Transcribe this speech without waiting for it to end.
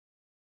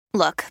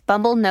Look,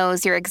 Bumble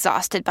knows you're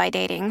exhausted by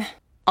dating.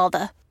 All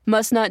the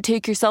must not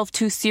take yourself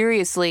too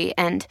seriously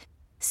and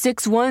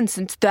 6'1"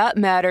 since that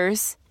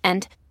matters.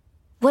 And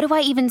what do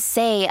I even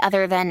say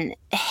other than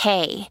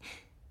hey?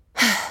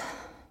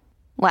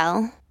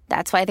 Well,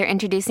 that's why they're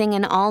introducing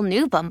an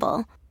all-new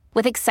Bumble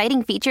with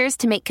exciting features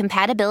to make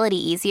compatibility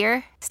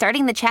easier,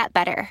 starting the chat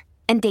better,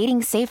 and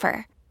dating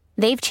safer.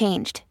 They've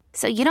changed,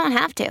 so you don't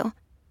have to.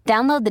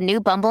 Download the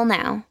new Bumble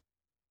now.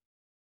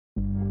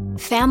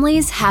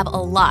 Families have a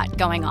lot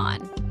going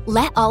on.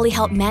 Let Ollie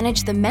help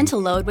manage the mental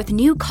load with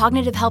new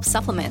cognitive help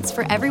supplements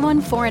for everyone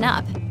 4 and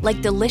up,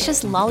 like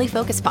delicious Lolly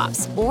Focus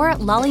Pops or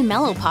Lolly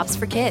Mellow Pops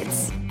for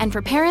kids. And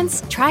for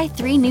parents, try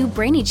 3 new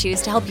Brainy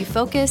Chews to help you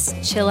focus,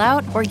 chill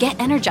out, or get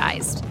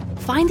energized.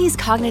 Find these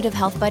cognitive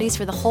health buddies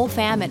for the whole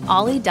fam at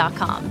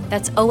ollie.com.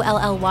 That's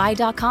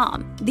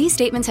OLLY.com. These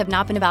statements have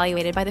not been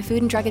evaluated by the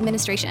Food and Drug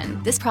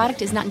Administration. This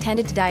product is not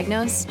intended to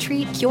diagnose,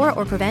 treat, cure,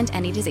 or prevent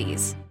any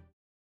disease.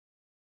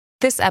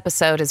 This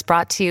episode is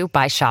brought to you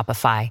by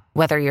Shopify.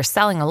 Whether you're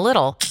selling a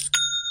little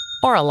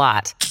or a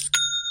lot,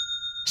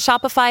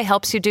 Shopify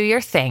helps you do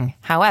your thing,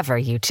 however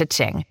you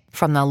cha-ching.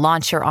 From the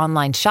launch your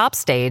online shop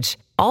stage,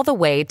 all the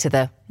way to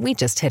the we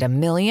just hit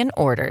 1 million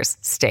orders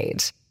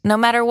stage. No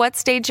matter what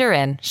stage you're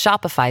in,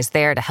 Shopify's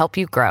there to help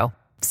you grow.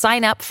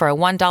 Sign up for a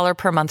 $1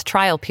 per month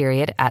trial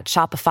period at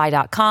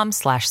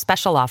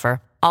shopify.com/special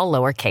offer, all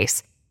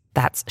lowercase.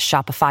 That's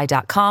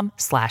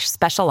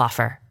shopify.com/special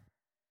offer.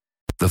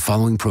 The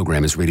following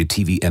program is rated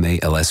TV MA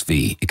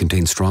LSV. It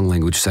contains strong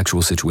language,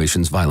 sexual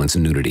situations, violence,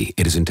 and nudity.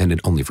 It is intended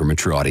only for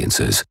mature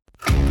audiences.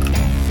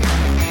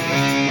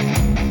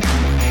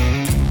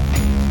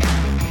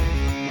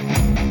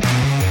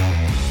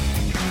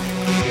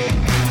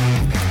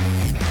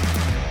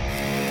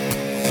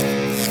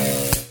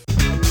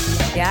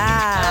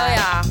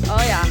 Yeah.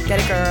 Oh yeah. Get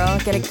it, girl.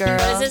 Get it, girl.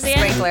 What is this again?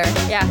 Sprinkler.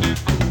 Yeah.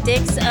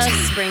 Dick's a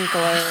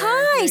sprinkler.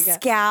 Hi,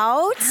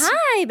 Scout.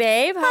 Hi,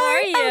 babe. How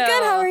are you? I'm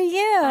good. How are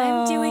you?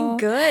 I'm doing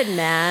good,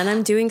 man.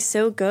 I'm doing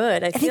so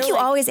good. I think you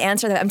always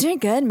answer that. I'm doing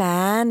good,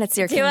 man. That's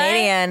your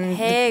Canadian.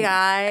 Hey,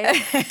 guys.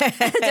 Do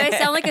I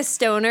sound like a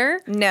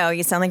stoner? No,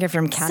 you sound like you're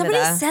from Canada.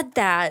 Somebody said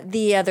that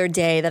the other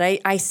day, that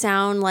I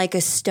sound like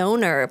a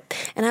stoner.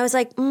 And I was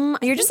like,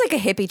 You're just like a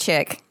hippie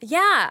chick.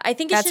 Yeah, I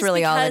think it's That's just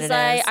really all because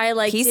that it is. I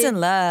like Peace to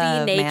and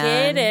love, be naked,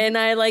 man. and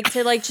I like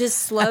to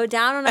just slow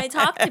down when I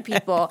talk to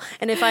people.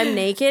 And if I'm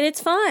naked,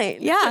 it's fine.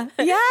 Yeah.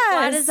 Yes.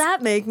 Why does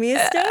that make me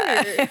a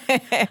stoner?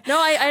 No,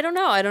 I don't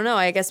know.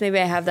 I guess maybe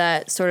I have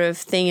that sort of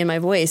thing in my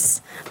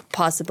voice,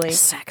 possibly.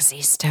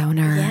 Sexy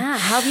stoner. Yeah.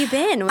 How have you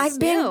been? What's I've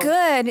been new?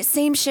 good.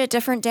 Same shit,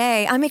 different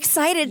day. I'm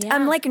excited. Yeah.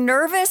 I'm like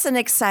nervous and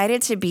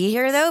excited to be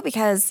here though,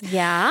 because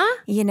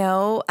you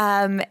know,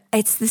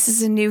 this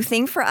is a new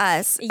thing for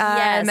us.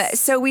 Yes.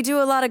 So we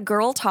do a lot of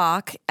girl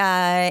talk,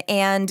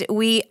 and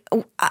we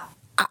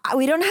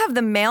don't have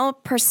the male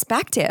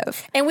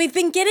perspective. And we've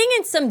been getting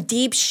in some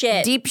deep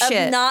shit.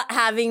 Of not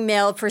having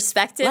male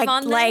perspective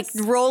on this. Like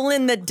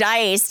rolling the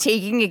dice,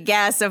 taking a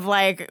guess of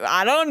like,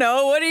 I don't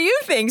know. What do you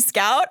think,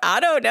 Scout? I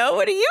don't know.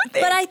 What do you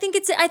think? But I think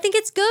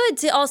it's good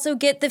to also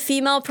get the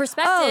female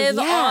perspective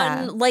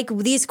on like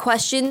these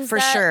questions. For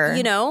sure.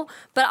 You know,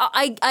 but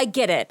I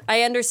get it.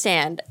 I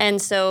understand.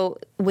 And so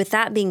with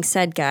that being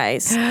said,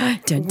 guys,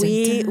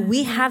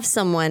 we have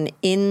someone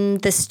in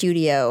the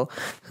studio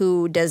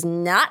who does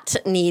not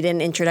need an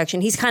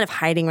introduction. He's kind of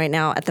hiding right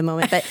now at the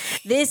moment, but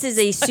this is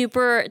a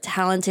super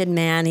talented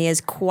man. He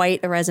has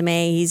quite a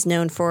resume. He's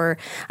known for,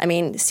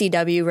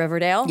 CW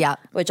Riverdale,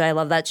 which I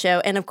love that show.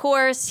 And of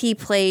course, he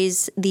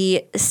plays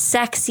the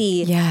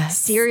sexy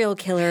serial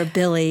killer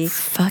Billy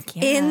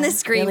in the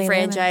Scream Billy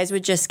franchise,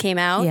 which just came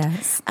out.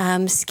 Yes.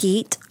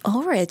 Skeet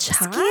Ulrich.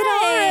 Hi. Skeet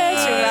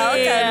Ulrich.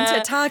 Welcome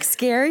to Talk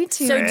Scary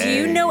to So do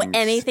you know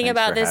anything Thanks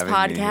about for this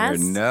having me here.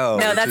 podcast? No,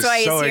 that's why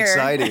he's so here.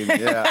 Exciting.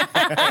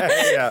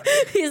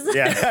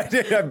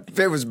 Yeah,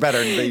 it was better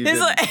that you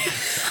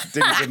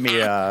didn't give me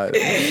a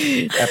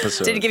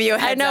episode. Didn't give you a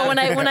heads I know up.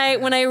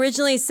 when I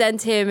originally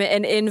sent him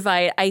an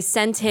invite, I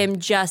sent him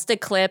just a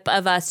clip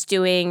of us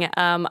doing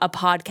a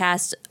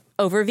podcast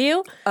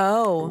overview.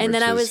 Oh, and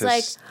then I was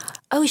like,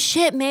 oh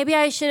shit, maybe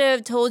I should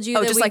have told you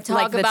that just we like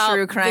talk the about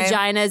true crime?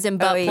 vaginas and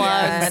butt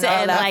plugs and all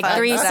and that like fun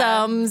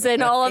threesomes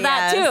and all of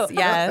that too.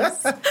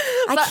 Yes.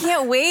 I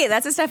can't wait.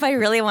 That's the stuff I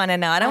really want to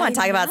know. I don't want to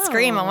talk about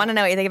Scream. I want to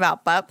know what you think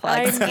about butt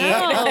plugs. I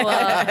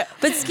know.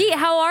 But Skeet,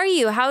 how are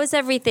you? How is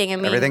everything?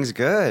 Everything's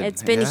good.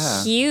 It's been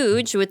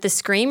huge with the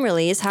Scream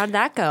release. How did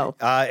that go?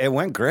 It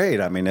went great.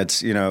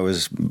 It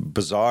was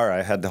bizarre.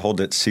 I had to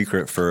hold it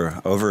secret for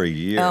over a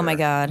year. Oh my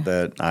God.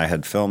 That I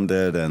had filmed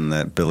it and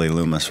that Billy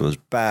Loomis was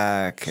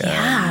back. Yeah.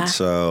 And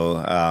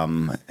so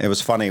it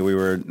was funny.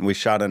 We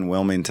shot in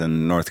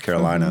Wilmington, North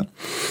Carolina,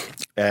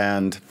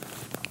 and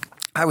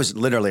I was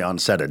literally on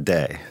set a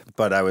day.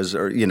 But I was,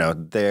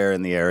 there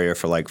in the area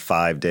for like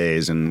 5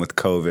 days, and with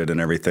COVID and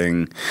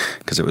everything,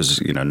 because it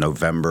was,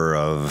 November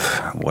of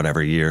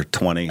whatever year,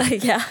 20.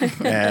 Yeah.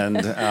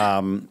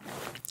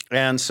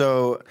 And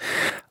so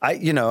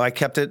I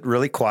kept it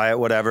really quiet,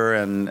 whatever.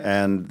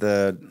 And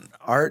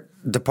art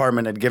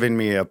department had given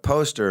me a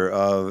poster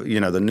of,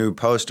 the new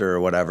poster or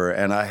whatever,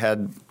 and I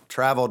had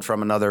traveled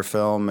from another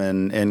film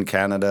in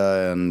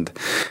Canada, and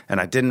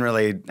I didn't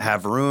really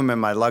have room in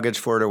my luggage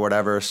for it or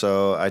whatever,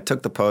 so I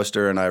took the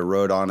poster and I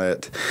wrote on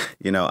it,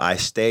 I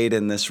stayed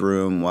in this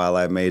room while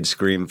I made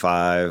Scream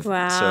 5.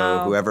 Wow. So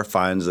whoever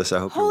finds this, I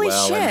hope Holy you're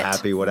well shit. and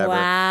happy, whatever.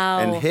 Wow.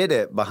 And hid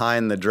it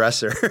behind the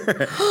dresser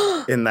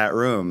in that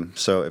room.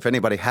 So if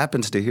anybody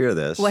happens to hear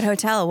this. What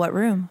hotel? What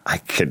room? I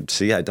could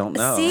see, I don't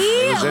know. See?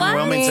 It was in What?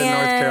 Wilmington,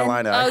 North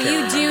Carolina. I Oh, can't you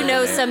remember do the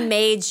know name. some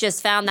maids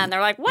just found that and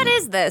they're like, what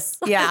is this?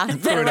 Yeah.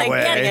 Threw it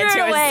away. Getting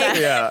into away.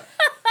 Yeah.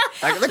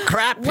 Like the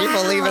crap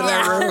people leave in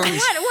their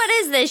rooms. What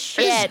is this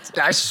shit?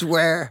 I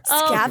swear.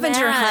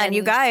 Scavenger man. hunt.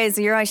 You guys,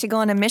 I should go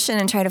on a mission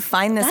and try to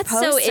find this That's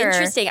poster. so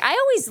interesting. I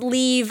always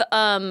leave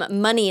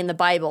money in the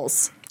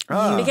Bibles.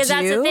 Oh. Because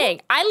that's the Do?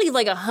 thing. I leave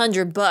like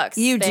 $100.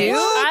 You babe. do?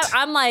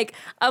 I'm like,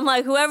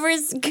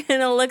 whoever's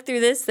gonna look through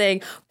this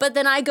thing. But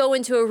then I go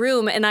into a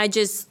room and I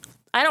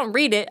don't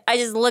read it. I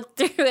just look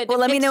through it. Well,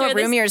 to let me know picture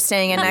what room this- you're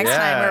staying in next Yeah,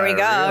 time where we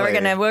go.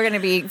 really. We're gonna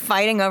be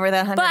fighting over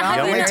that $100. But have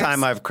The you only ever-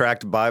 time I've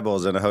cracked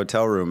Bibles in a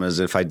hotel room is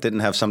if I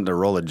didn't have something to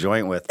roll a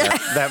joint with.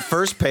 That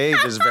first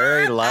page is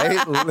very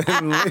light. Do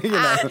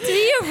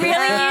you really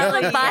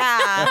use the Bible?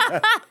 Yeah.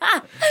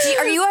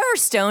 Are you ever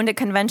stoned at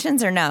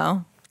conventions or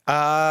no?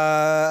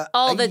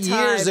 All the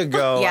Years time.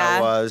 ago, Yeah.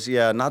 I was.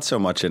 Yeah, not so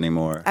much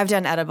anymore. I've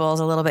done edibles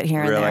a little bit here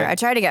and Really? there. I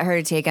try to get her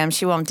to take them.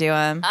 She won't do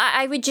them.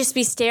 I would just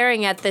be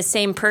staring at the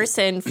same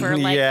person for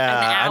like an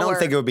hour. I don't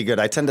think it would be good.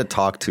 I tend to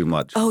talk too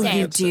much. Oh, Same.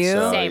 you do?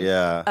 So, Same.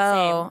 yeah.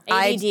 Oh,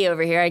 ADD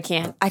over here. I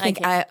can't. I think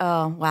can't.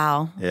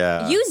 wow.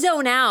 Yeah. You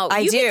zone out. I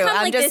you do. become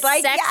I'm like just this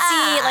like,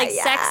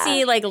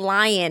 sexy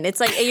lion. It's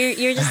like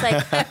you're just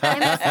like,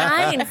 I'm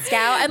fine,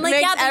 Scout. I'm like,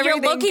 Makes yeah, but you're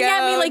everything looking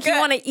at me go like you good.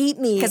 want to eat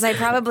me. Because I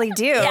probably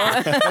do.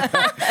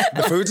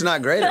 The food's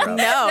not great around.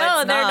 No,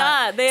 it's they're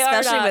not. They are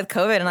Especially not. with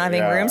COVID and not having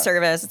Yeah. room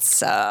service. It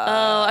sucks.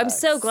 Oh, I'm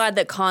so glad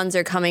that cons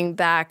are coming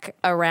back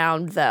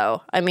around,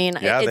 though. I mean,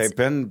 Yeah, it's they've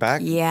been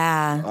back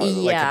Yeah. like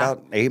Yeah.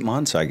 about 8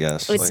 months, I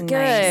guess. it's Like,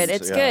 good.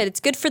 It's yeah. good. It's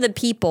good for the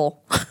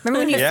people. Remember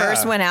when you Yeah.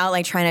 first went out,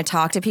 like trying to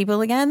talk to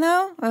people again,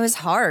 though? It was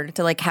hard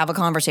to like have a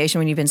conversation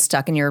when you've been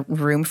stuck in your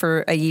room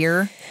for a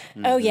year.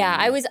 Oh yeah,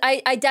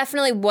 I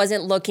definitely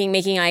wasn't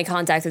making eye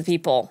contact with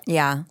people.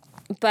 Yeah.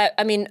 But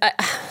I mean,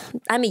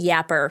 I'm a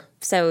yapper,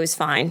 so it was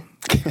fine.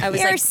 I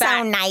was You're like,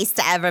 so nice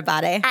to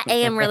everybody. I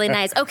am really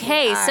nice.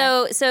 Okay,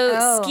 so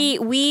Oh, Ski,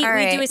 we all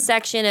right. do a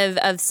section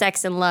of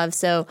sex and love.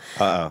 So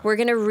we're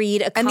gonna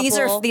read a couple.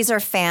 And these are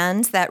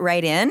fans that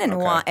write in and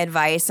want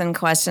advice and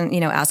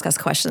ask us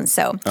questions.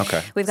 So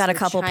we've got a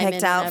couple chime in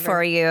picked out whenever.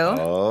 for you.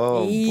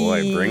 Oh,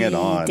 boy, bring it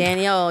on.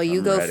 Danielle,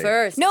 you go ready.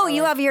 first. No,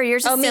 you have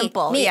yours is me,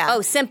 simple. Me. Yeah.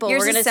 Oh, simple.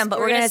 Yours we're is gonna simple.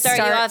 We're gonna start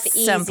you off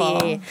simple.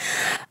 easy.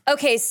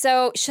 Okay,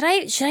 so should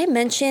I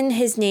mention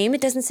his name?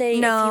 It doesn't say if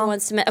he No.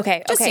 wants to.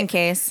 Okay, Just okay. in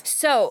case.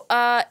 So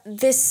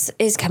this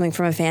is coming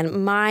from a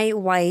fan. My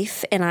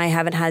wife and I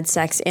haven't had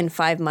sex in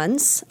 5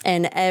 months,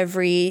 and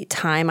every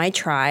time I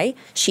try,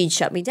 she'd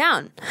shut me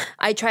down.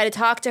 I try to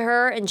talk to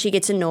her, and she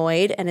gets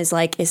annoyed and is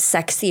like, "Is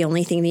sex the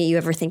only thing that you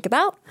ever think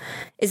about?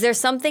 Is there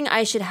something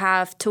I should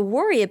have to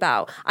worry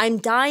about? I'm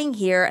dying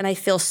here, and I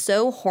feel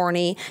so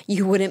horny.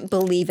 You wouldn't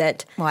believe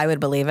it." Well, I would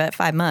believe it.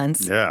 5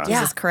 months. Yeah.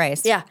 Jesus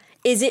Christ. Yeah.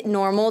 Is it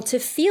normal to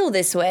feel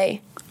this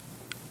way?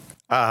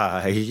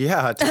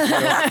 Yeah.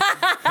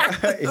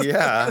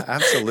 Yeah,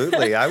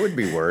 absolutely. I would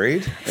be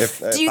worried.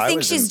 Do you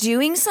think she's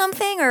doing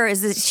something, or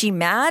is she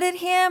mad at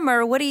him,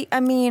 or what do you? I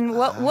mean,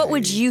 what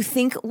would you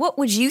think? What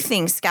would you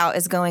think, Scout,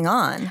 is going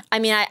on? I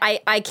mean,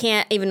 I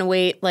can't even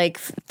wait like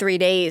 3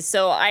 days,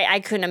 so I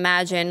couldn't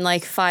imagine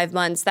like 5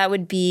 months. That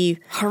would be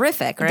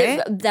Horrific,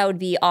 right? That would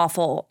be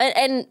awful.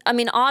 And I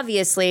mean,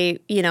 obviously,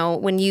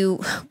 when you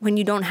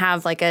don't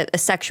have like a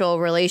sexual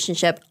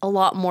relationship, a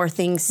lot more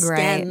things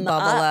stem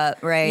bubble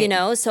up, right?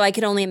 So I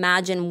could only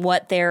imagine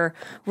what their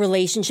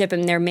relationship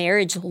and their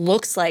marriage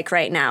looks like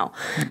right now.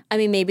 I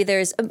mean, maybe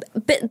there's,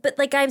 but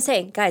like I'm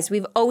saying, guys,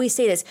 we've always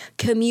say this: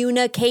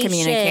 communication.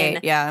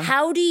 Communicate, yeah.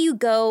 How do you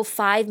go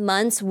 5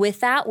 months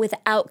without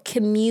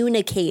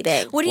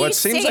communicating? What do Well, you it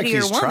seems say like to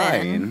your he's woman?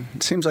 trying.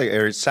 It seems like,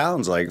 or it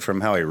sounds like from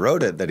how he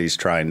wrote it, that he's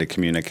trying to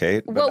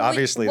communicate. But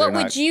obviously, what they're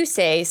not. would you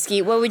say,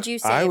 Skeet? What would you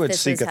say? I if would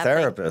this seek was a happening?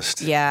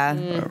 therapist.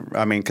 Yeah.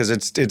 I mean, because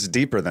it's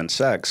deeper than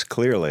sex.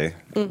 Clearly,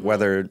 Mm-hmm.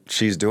 whether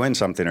she's doing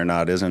something or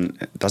not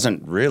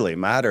doesn't really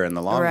matter in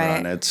the long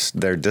Right. run.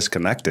 They're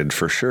disconnected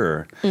for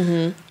sure.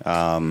 Is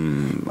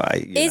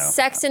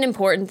sex an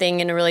important thing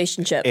in a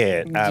relationship?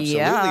 It absolutely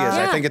Yeah. is.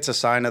 I Yeah. think it's a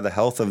sign of the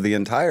health of the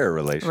entire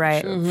relationship.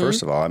 Right.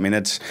 First of all, I mean,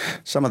 it's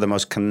some of the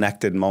most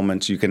connected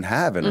moments you can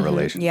have in a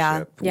relationship.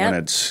 Yeah.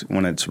 Yep.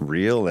 When it's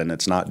real and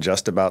it's not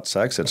just about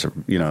sex. It's a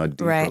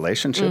deep Right.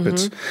 relationship.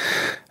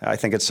 I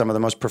think it's some of the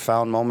most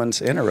profound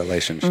moments in a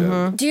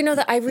relationship. Do you know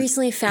that I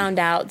recently found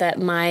out that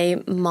my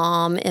my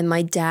mom and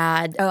my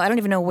dad. Oh, I don't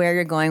even know where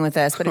you're going with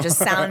this, but it just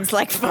sounds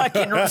like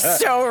fucking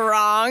so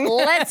wrong.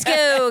 Let's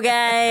go,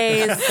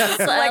 guys.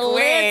 Like,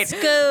 let's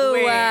go.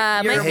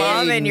 Your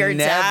mom and your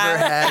never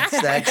dad.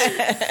 had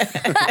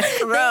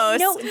sex.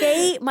 Gross.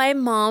 My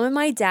mom and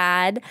my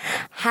dad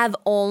have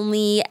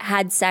only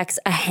had sex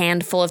a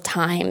handful of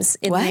times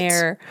in What?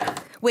 their.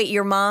 Wait,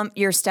 your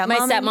stepmom? My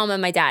stepmom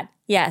and my dad,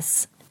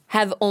 yes,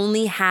 have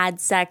only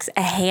had sex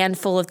a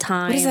handful of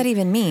times. What does that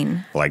even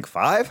mean? Like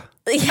 5?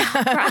 Yeah,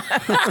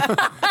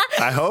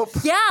 I hope.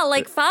 yeah,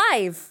 like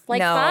 5. Like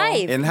No.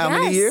 5. In how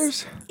many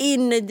years?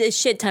 In a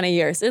shit ton of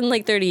years. In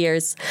like 30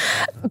 years.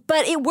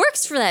 But it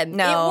works for them.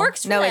 No. It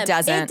works for No, them. it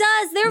doesn't. It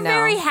does. They're No.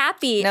 very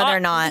happy. No, they're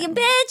not.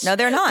 Bitch. No,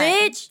 they're not.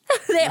 Bitch.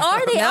 They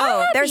are. They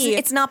are happy.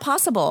 it's not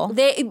possible.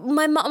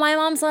 My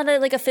mom's not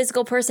like a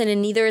physical person,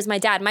 and neither is my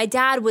dad. My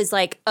dad was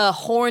like a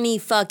horny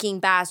fucking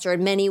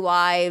bastard, many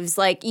wives.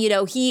 Like, you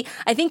know,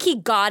 I think he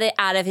got it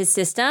out of his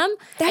system.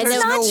 That's and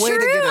There's not no way to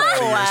get it out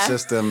of your true.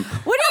 system.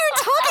 What are you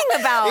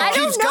talking about? It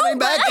keeps coming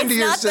back into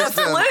your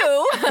system.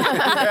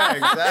 Yeah,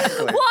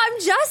 exactly. Well, I'm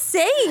just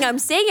saying. I'm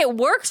saying it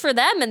works for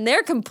them, and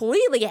they're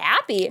completely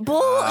happy.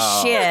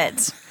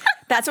 Bullshit.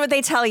 That's what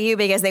they tell you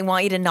because they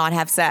want you to not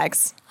have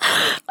sex.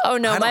 Oh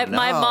no, I my don't know.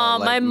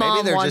 mom Like,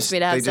 wants maybe me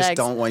to have they sex. just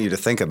don't want you to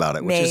think about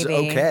it, which Maybe.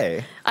 is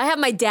okay. I have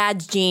my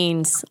dad's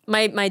genes.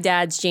 My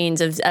dad's genes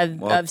of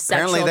Well, sexual.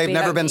 apparently they've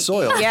never been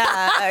soiled.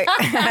 Yeah.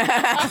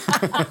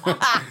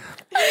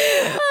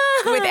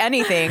 With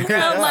anything.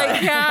 Oh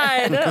my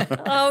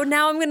god! Oh,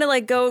 now I'm gonna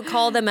like go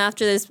call them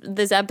after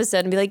this episode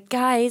and be like,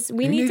 guys,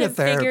 we need need to a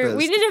figure. therapist.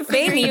 We need to They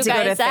figure need you to go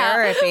guys to out.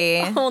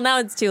 therapy. Well, now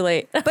it's too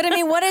late. But I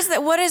mean, what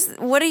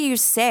do you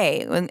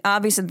say? When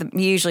obviously,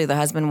 usually the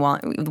husband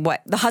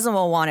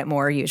will want it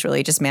more.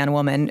 Usually, just man,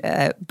 woman.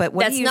 But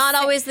what That's do you not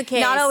say? always the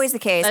case. Not always the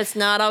case. That's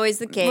not always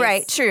the case.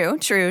 Right. True.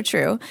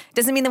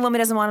 Doesn't mean the woman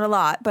doesn't want it a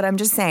lot, but I'm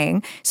just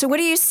saying. So what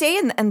do you say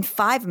in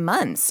 5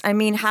 months? I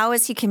mean, how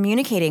is he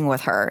communicating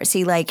with her? Is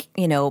he like,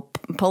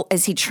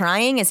 is he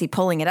trying? Is he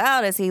pulling it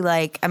out? Is he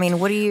like, I mean,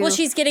 what do you? Well,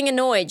 she's getting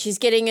annoyed. She's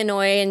getting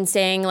annoyed and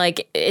saying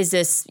like, "Is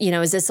this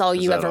all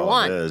you that ever all it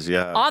want?" is?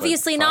 Yeah,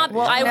 Obviously but not.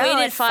 well, I no,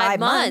 waited it's 5 5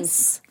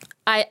 months.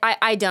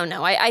 I don't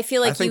know. I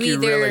feel like I think you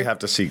you either really have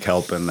to seek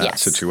help in that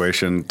Yes.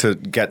 situation to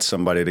get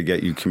somebody to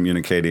get you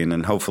communicating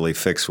and hopefully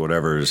fix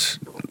whatever's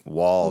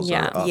walls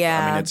Yeah. are up.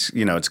 Yeah. I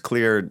mean, it's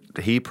clear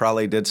he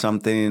probably did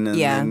something and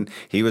Yeah. then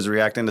he was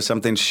reacting to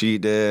something she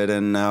did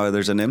and now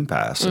there's an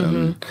impasse.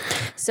 And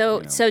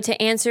So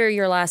to answer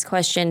your last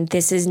question,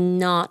 this is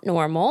not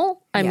normal.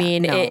 I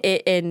mean, no.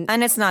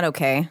 and it's not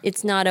okay.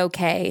 it's not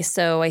okay.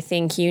 So I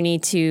think you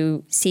need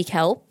to seek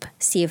help,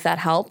 see if that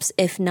helps.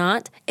 If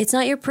not, it's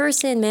not your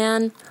person,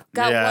 man.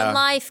 Got Yeah. one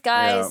life,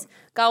 guys. Yeah.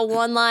 Got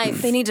one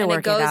life. They need to and work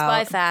it goes it out.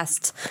 by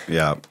fast.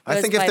 yeah. I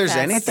Goes think if by there's fast.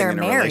 But anything they're in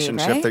a married,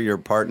 relationship right? that your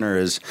partner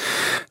is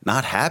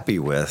not happy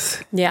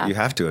with, Yeah. you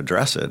have to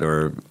address it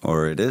or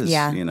it is,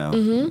 Yeah. you have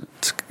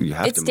It's to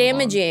move on.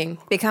 damaging.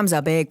 Becomes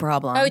a big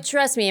problem. Oh,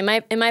 trust me. In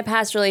my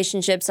past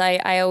relationships,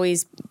 I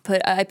always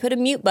put a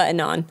mute button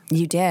on.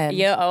 You did.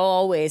 Yeah,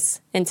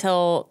 always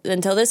until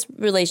this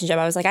relationship.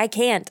 I was like, I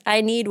can't.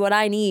 I need what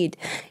I need.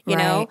 You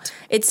know,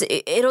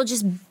 Right. it'll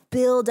just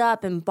build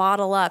up and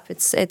bottle up.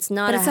 It's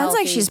not. But it sounds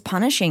like she's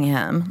punishing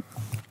him.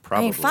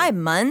 Probably. I mean, 5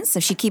 months,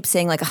 if she keeps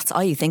saying, like, that's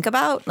all you think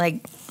about,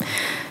 like,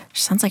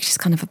 she sounds like she's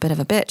kind of a bit of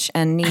a bitch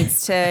and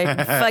needs to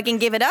fucking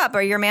give it up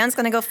or your man's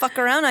going to go fuck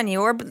around on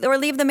you or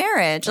leave the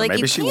marriage. Like,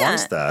 Maybe you she can't.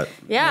 wants that.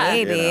 Yeah.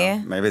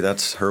 Maybe. Maybe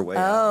that's her way.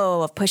 out.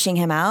 Oh, of pushing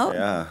him out?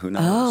 Yeah, who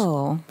knows?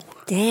 Oh.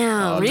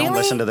 Damn. Oh, don't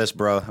listen to this,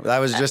 bro. That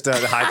was just a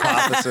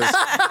hypothesis.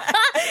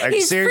 Like,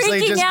 He's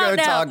seriously, freaking just go out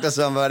now. talk to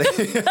somebody.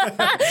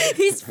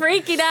 He's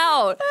freaking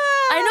out.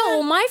 I know.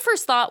 Well, my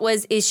first thought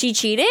was, is she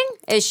cheating?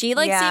 Is she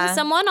like Yeah. seeing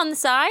someone on the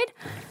side?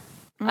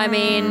 I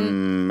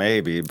mean,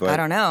 Maybe, but I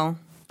don't know.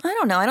 I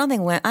don't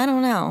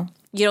know.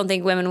 you don't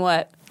think women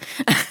what?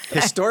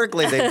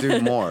 historically they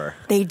do more.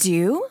 They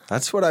do?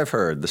 That's what I've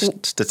heard.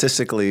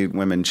 Statistically,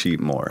 women cheat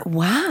more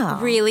Wow.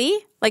 Really?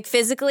 Like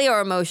physically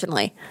or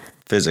emotionally?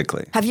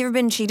 physically. Have you ever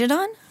been cheated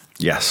on?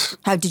 Yes.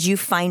 How did you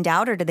find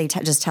out or did they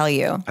just tell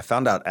you? I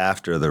found out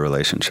after the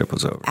relationship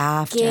was over.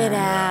 After. Get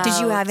out. Did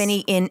you have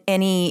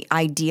any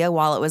idea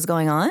while it was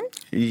going on?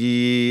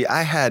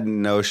 I had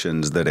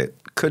notions that it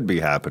could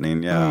be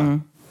happening, yeah.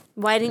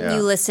 Why didn't Yeah.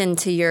 you listen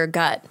to your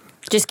gut?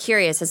 Just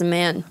curious as a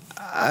man.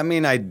 I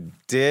mean, I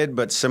did,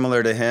 but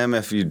similar to him,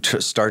 if you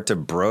start to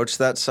broach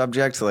that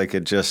subject, like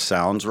it just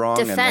sounds wrong,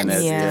 and then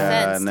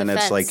Defense. and then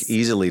it's like Defense.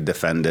 easily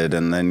defended,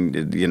 and then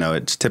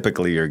it's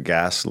typically you're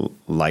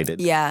gaslighted.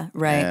 Yeah,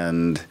 right.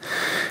 And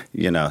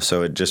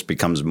so it just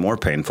becomes more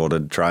painful to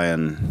try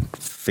and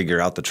figure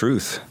out the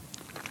truth.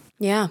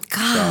 Yeah.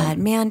 God,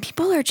 man,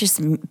 people are just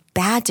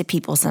bad to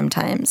people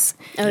sometimes.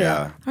 Oh,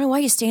 yeah. I don't know why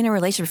you stay in a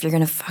relationship if you're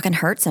going to fucking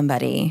hurt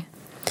somebody.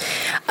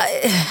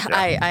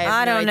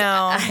 I don't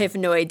know. I have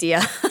no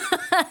idea.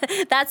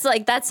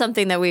 That's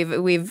something that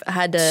we've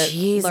had to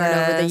learn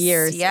over the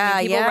years.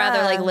 Yeah, people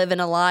rather like live in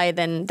a lie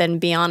than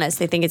be honest.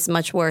 They think it's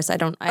much worse. I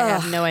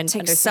have no It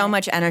takes so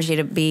much energy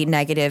to be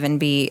negative and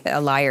be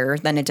a liar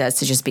than it does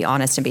to just be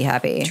honest and be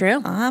happy.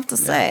 True. I'll have to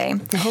say.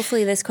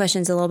 Hopefully this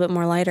question's a little bit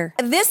more lighter.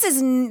 This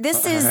is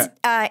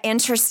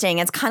interesting.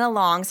 It's kind of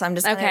long, so I'm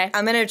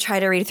gonna try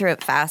to read through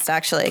it fast,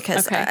 actually,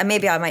 because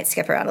maybe I might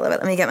skip around a little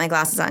bit. Let me get my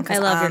glasses on. I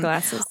love your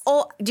glasses.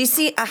 Oh, do you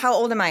see how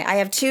old am I? I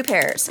have 2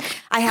 pairs.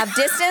 I have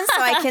distance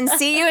so I can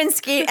see you and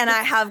Skeet, and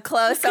I have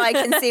close so I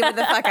can see what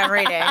the fuck I'm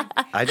reading.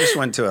 I just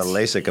went to a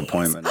LASIK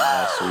appointment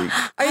last week.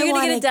 Are you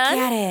going to get it done?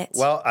 Get it.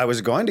 Well, I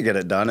was going to get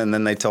it done, and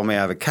then they told me I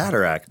have a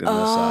cataract in this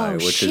eye,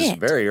 which is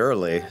very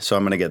early. So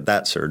I'm going to get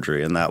that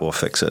surgery, and that will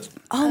fix it.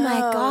 Oh my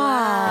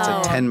God.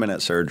 It's a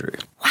 10-minute surgery.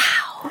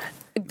 Wow.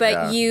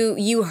 But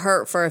you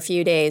hurt for a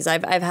few days.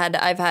 I've had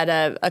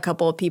a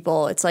couple of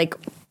people. It's like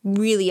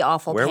really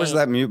awful. Where was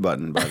that mute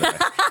button, by the way?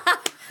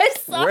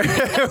 Where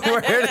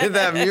did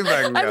that mute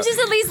button go? I'm just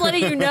at least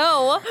letting you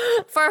know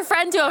for a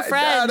friend to a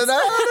friend. Oh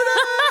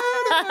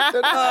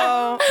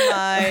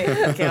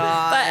my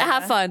God. But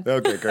have fun.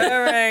 Okay, great.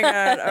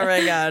 Oh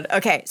my God.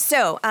 Okay,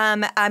 so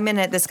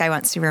this guy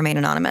wants to remain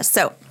anonymous.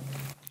 So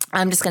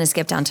I'm just going to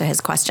skip down to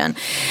his question,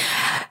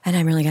 and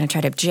I'm really going to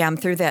try to jam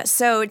through this.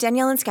 So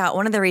Danielle and Scott,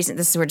 one of the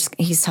reasons,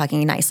 he's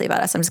talking nicely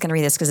about us. I'm just going to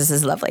read this because this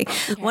is lovely.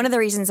 Okay. One of the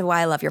reasons why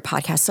I love your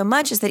podcast so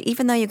much is that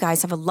even though you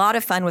guys have a lot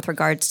of fun with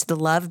regards to the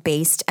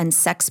love-based and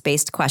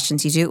sex-based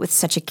questions, you do it with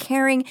such a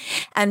caring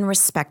and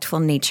respectful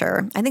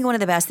nature. I think one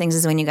of the best things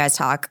is when you guys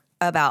talk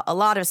about a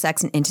lot of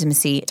sex and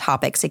intimacy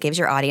topics. It gives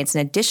your audience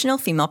an additional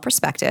female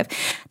perspective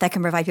that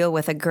can provide people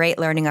with a great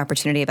learning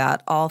opportunity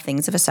about all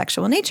things of a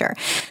sexual nature.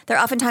 There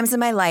are often times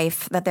in my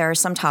life that there are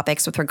some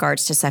topics with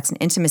regards to sex and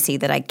intimacy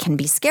that I can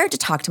be scared to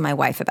talk to my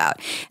wife about.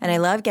 And I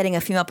love getting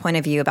a female point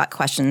of view about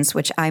questions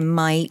which I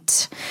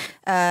might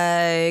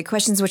have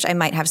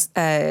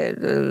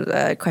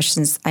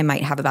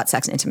about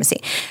sex and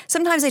intimacy.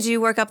 Sometimes I do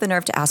work up the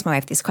nerve to ask my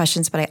wife these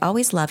questions, but I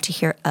always love to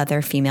hear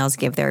other females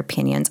give their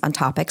opinions on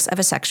topics of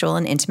a sexual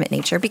and intimate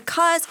nature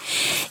because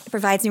it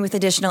provides me with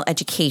additional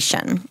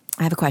education.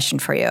 I have a question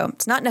for you.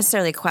 It's not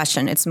necessarily a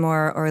question. It's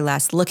more or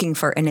less looking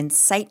for an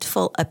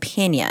insightful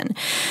opinion.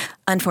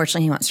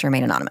 Unfortunately, he wants to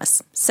remain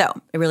anonymous.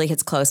 So it really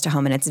hits close to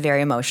home, and it's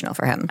very emotional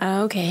for him.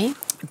 Okay.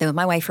 I've been with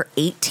my wife for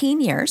 18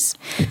 years.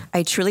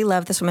 I truly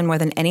love this woman more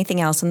than anything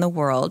else in the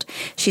world.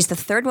 She's the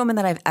 3rd woman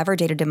that I've ever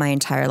dated in my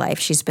entire life.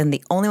 She's been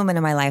the only woman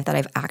in my life that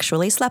I've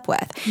actually slept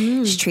with.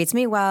 She treats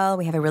me well.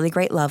 We have a really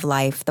great love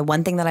life. The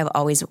one thing that I've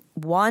always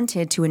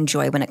wanted to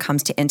enjoy when it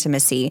comes to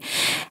intimacy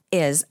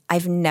is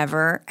I've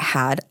never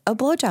had a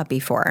blowjob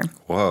before.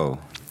 Whoa.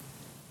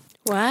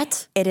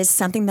 What? It is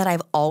something that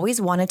I've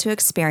always wanted to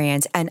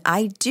experience, and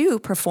I do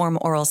perform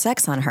oral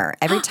sex on her.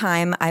 Every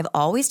time I've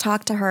always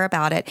talked to her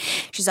about it,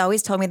 she's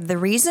always told me that the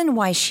reason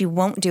why she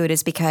won't do it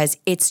is because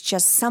it's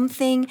just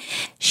something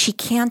she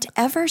can't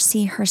ever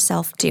see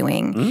herself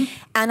doing.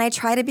 And I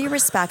try to be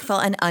respectful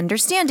and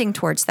understanding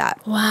towards that.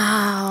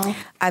 Wow.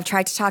 I've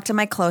tried to talk to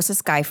my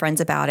closest guy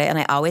friends about it, and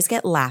I always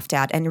get laughed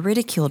at and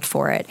ridiculed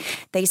for it.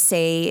 They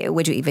say,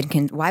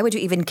 why would you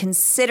even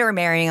consider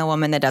marrying a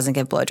woman that doesn't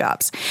give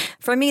blowjobs?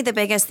 For me, the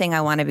biggest thing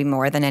I want to be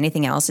more than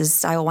anything else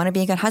is I want to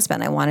be a good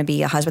husband. I want to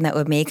be a husband that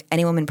would make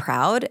any woman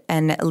proud,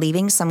 and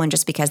leaving someone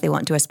just because they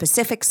want to do a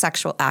specific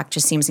sexual act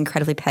just seems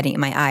incredibly petty in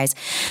my eyes,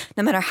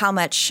 no matter how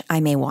much I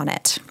may want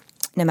it.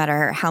 No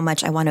matter how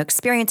much I want to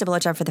experience a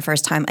blowjob for the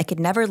first time, I could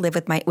never live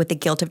with the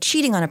guilt of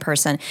cheating on a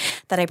person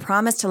that I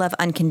promised to love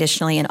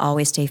unconditionally and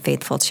always stay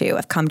faithful to.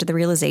 I've come to the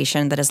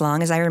realization that as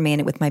long as I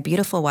remain with my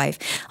beautiful wife,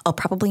 I'll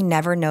probably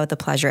never know the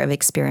pleasure of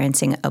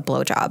experiencing a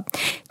blowjob.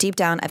 Deep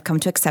down, I've come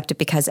to accept it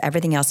because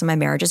everything else in my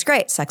marriage is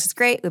great. Sex is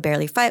great. We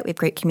barely fight. We have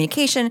great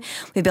communication.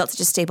 We built such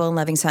a stable and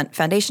loving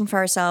foundation for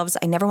ourselves.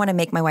 I never want to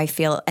make my wife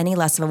feel any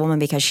less of a woman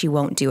because she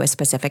won't do a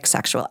specific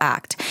sexual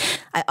act.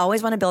 I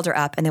always want to build her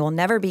up, and there will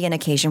never be an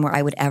occasion where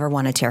I would ever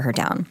want to tear her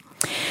down.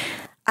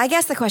 I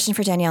guess the question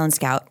for Danielle and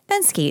Scout,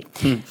 Ben Skeet,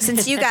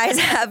 since you guys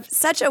have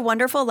such a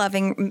wonderful,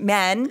 loving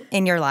men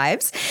in your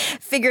lives,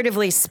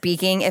 figuratively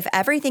speaking, if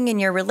everything in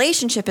your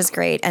relationship is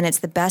great and it's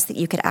the best that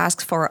you could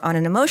ask for on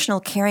an emotional,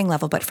 caring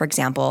level, but for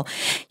example,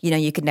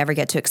 you could never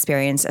get to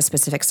experience a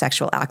specific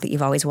sexual act that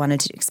you've always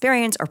wanted to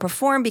experience or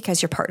perform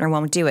because your partner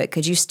won't do it,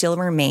 could you still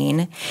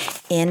remain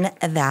in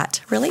that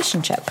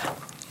relationship?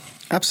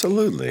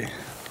 Absolutely.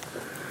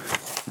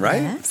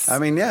 Right? Yes. I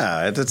mean,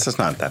 yeah, it's just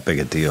not that big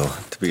a deal,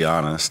 to be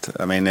honest.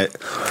 I mean, I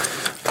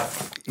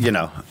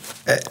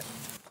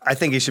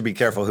think he should be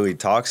careful who he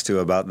talks to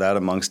about that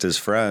amongst his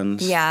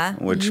friends. Yeah.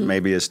 Which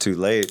maybe is too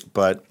late,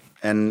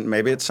 and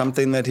maybe it's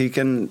something that he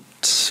can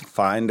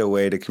find a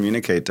way to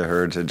communicate to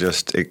her to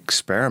just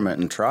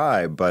experiment and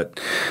try. But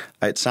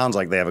it sounds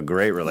like they have a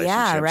great relationship.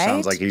 Yeah, right?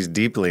 Sounds like he's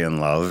deeply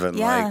in love. And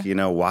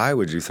why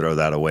would you throw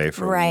that away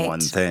for one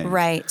thing?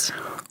 Right.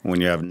 When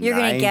you have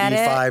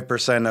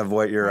 95% of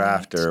what you're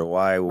after,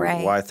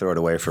 why throw it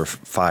away for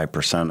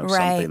 5% of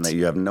something that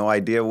you have no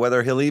idea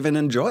whether he'll even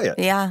enjoy it?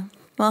 Yeah.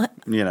 Well,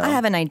 you know. I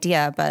have an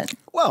idea, but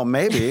Well,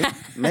 maybe.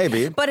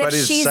 but if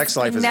his she's sex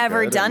life is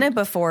never good done and- it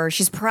before,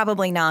 she's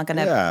probably not going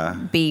to Yeah,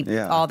 be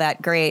yeah. all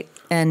that great.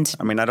 And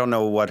I mean, I don't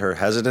know what her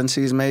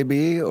hesitancies may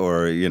be,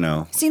 or, you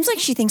know, seems like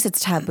she thinks it's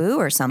taboo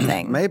or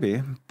something.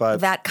 maybe. But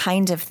That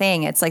kind of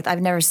thing. It's like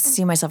I've never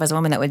seen myself as a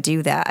woman that would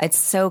do that. It's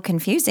so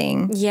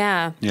confusing.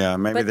 Yeah. yeah,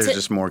 maybe But there's to-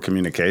 just more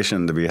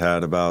communication to be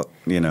had about,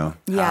 you know,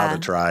 how Yeah. to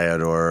try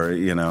it, or,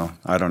 you know,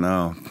 I don't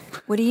know.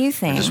 What do you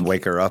think? Just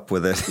wake her up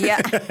with it.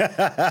 Yeah.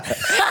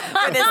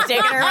 With his dick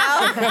in her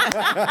mouth.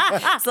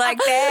 It's like,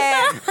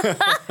 babe.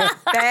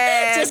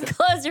 Just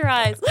close your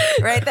eyes.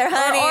 Right there,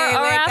 honey.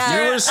 or wake after-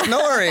 up. You were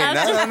snoring. I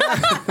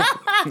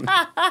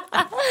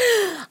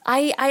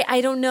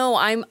don't know.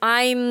 I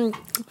don't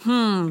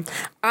know.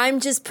 I'm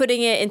just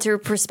putting it into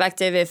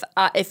perspective. If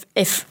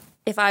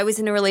I was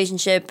in a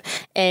relationship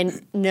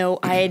and no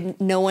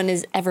one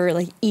has ever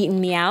like eaten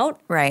me out,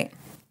 Right.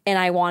 and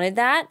I wanted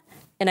that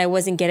and I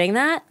wasn't getting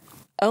that,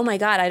 oh my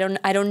God, I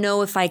don't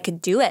know if I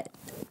could do it.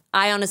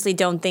 I honestly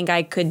don't think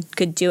I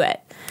could do it.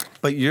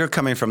 But you're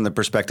coming from the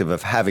perspective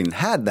of having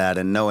had that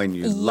and knowing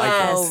you like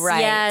it. Oh, right.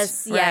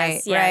 Yes, Right,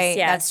 yes, yes, right.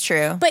 yes. That's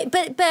true. But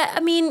I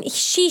mean,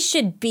 she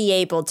should be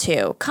able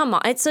to. Come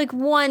on, it's like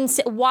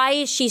why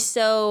is she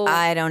so?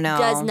 I don't know.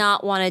 Does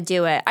not want to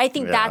do it. I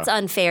think Yeah. that's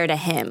unfair to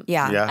him.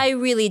 Yeah. Yeah. I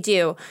really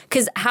do.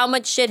 Because how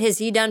much shit has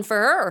he done for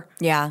her?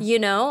 Yeah. You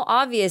know,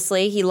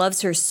 obviously he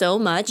loves her so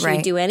much. He Right.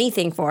 would do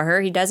anything for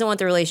her. He doesn't want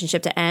the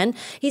relationship to end.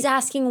 He's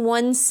asking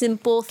one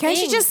simple thing. Can't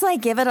she just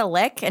like give it a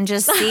lick and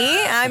just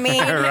see? I mean,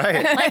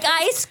 Right. like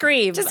ice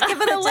cream? Just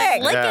give it a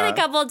lick. Lick Yeah. it a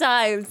couple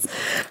times.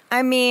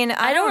 I mean,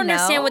 I don't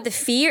understand know. what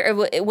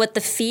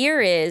the fear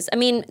is. I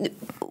mean,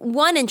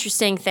 one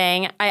interesting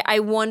thing, I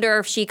wonder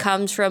if she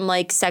comes from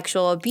like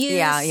sexual abuse.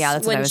 Yeah,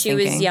 that's what I when was she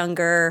was thinking.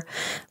 younger.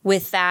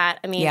 With that,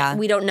 I mean, Yeah.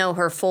 we don't know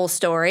her full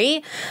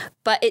story,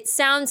 but it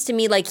sounds to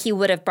me like he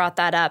would have brought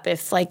that up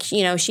if, like,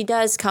 you know, she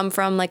does come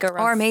from like a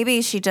rough. Or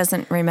maybe she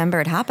doesn't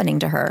remember it happening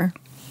to her.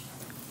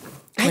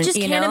 I just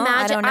you can't know? I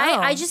imagine. don't know.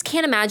 I just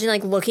can't imagine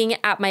like looking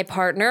at my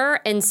partner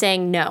and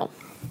saying no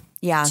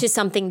Yeah. to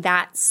something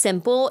that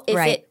simple if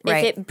Right,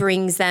 right. it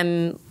brings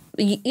them,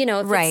 you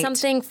know, if Right. it's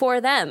something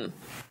for them.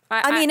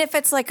 I mean, if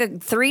it's like a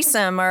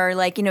threesome or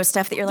like, you know,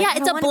 stuff that you're like, Yeah, I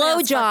it's don't a wanna know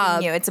it's blowjob.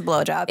 fucking you. It's a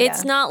blowjob.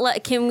 It's yeah. not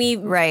like, can we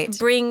Right.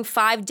 bring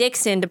 5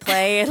 dicks into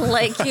play? And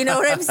like, you know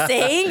what I'm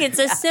saying? It's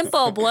a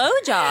simple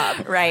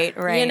blowjob. Right,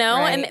 right. You know,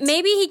 right. and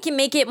maybe he can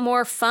make it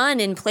more fun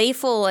and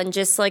playful and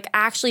just like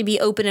actually be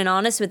open and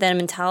honest with them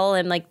and tell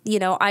him like, you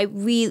know, I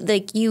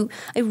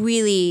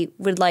really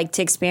would like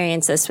to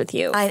experience this with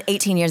you.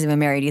 18 years I've been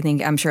married. You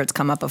think, I'm sure it's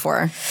come up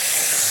before.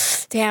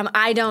 Damn,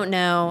 I don't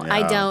know. I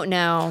Yeah. don't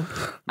know.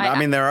 I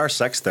mean, there are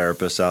sex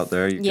therapists out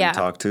there you can Yeah.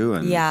 talk to,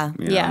 and Yeah.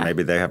 you know, Yeah.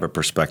 maybe they have a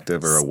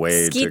perspective or a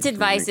way. Skeet's to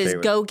advice is communicate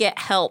with- go get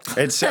help.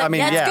 It's. I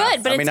mean, That's yeah.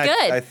 good, but I mean, it's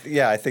good.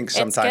 I think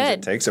sometimes good.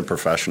 it takes a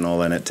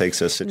professional and it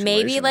takes a situation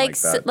Maybe like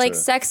that like to-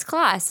 sex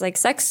class, like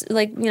sex,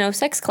 like, you know,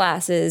 sex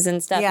classes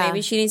and stuff. Yeah.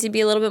 Maybe she needs to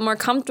be a little bit more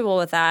comfortable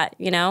with that.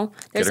 You know,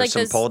 Get her like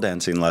some this. pole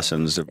dancing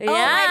lessons.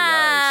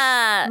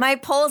 Yeah. My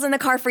pole's in the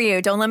car for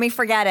you. Don't let me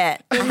forget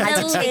it. I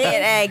had to take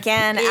it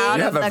again out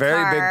You of have the a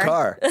very car. big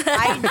car.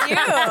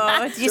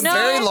 I do. You know,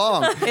 Very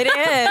long. It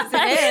is.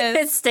 It is.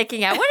 It's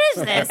sticking out. What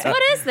is this?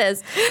 What is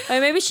this? Or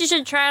maybe she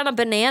should try on a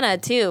banana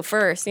too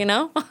first. You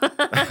know, maybe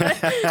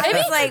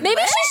like, maybe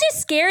what? she's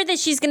just scared that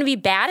she's going to be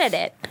bad at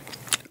it.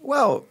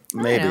 Well,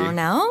 maybe. I don't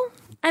know.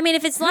 I mean,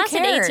 if it's lasted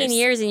 18 cares?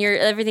 years and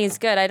everything's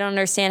good, I don't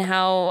understand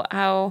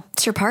how.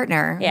 It's your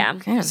partner. Yeah. Who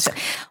cares?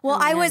 Well,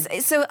 I was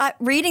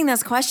reading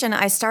this question.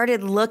 I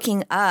started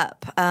looking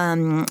up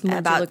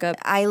about. look up?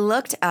 I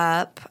looked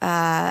up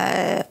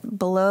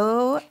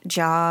blow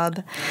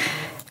job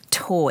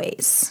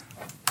toys,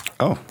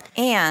 Oh,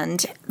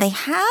 and they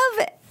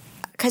have.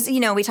 Because,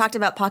 you know, we talked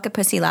about pocket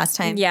pussy last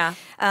time. Yeah.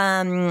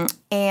 And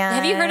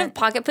Have you heard of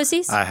pocket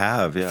pussies? I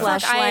have. Yeah.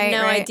 Flash- I had no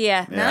Flashlight, right?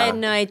 idea. Yeah. I had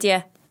no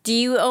idea. Do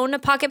you own a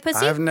pocket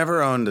pussy? I've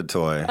never owned a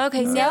toy.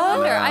 Okay, see,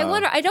 I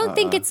wonder. I don't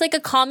think it's like a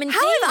common How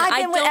thing. have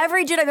I been with don't-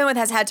 every dude I've been with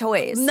has had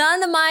toys?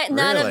 None of the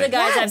Really? guys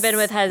Yes. I've been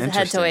with has had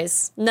Interesting.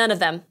 toys. None of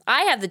them.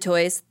 I have the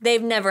toys.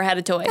 They've never had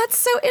a toy. That's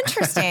so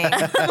interesting.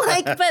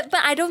 like, but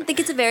I don't think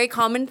it's a very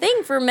common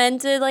thing for men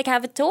to like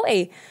have a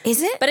toy.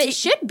 Is it? But it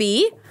should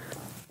be.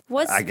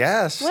 What's I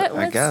guess.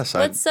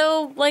 What's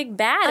so like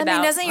bad I about?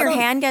 mean, doesn't your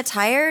hand get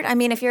tired? I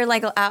mean, if you're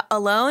like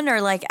alone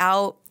or like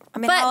out. I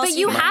mean, how But else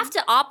you do have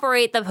to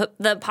operate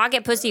the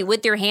pocket pussy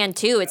with your hand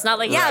too. It's not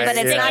like Yeah, you're but it's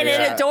sticking not- it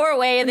in yeah. a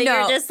doorway and then No.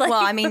 you're just like. Well,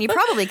 I mean, you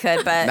probably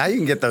could, but Now you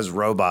can get those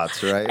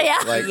robots, right? Yeah.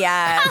 Like,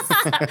 yes,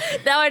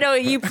 Now I know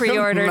what you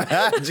pre-ordered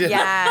Imagine,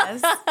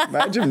 yes.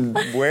 imagine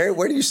where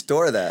do you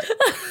store that?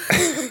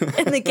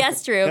 in the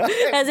guest room.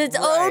 Has its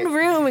own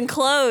room and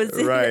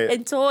clothes Right.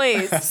 and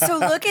toys. So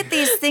look at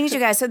these things, you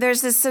guys. So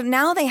there's this. So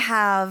now they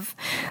have.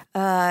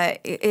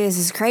 This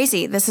is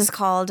crazy. This is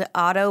called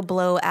Auto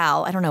Blow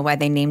Al. I don't know why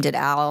they named it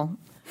Al.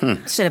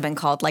 Should have been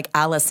called like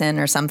Allison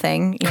or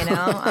something, you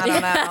know? I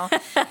don't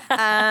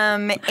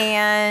know.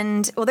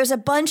 And well, there's a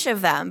bunch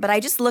of them, but I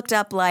just looked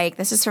up like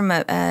this is from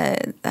a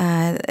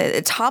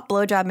top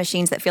blowjob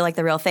machines that feel like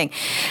the real thing.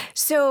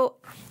 So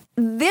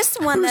this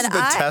one Who's that the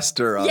I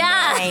tester on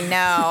that? I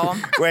know.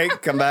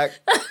 Wait, come back.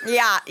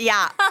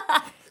 Yeah.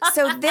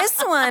 So this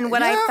one,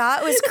 what I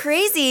thought was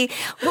crazy,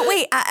 but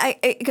wait,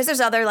 because there's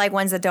other like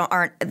ones that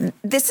aren't.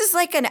 This is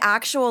like an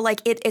actual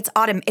like it's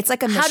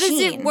like a machine. How does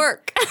it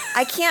work?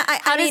 I can't.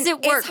 How does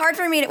it work? It's hard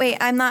for me to wait.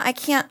 I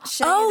can't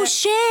show you. Oh that.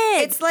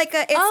 shit! It's like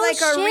a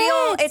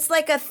real. It's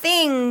like a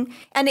thing,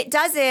 and it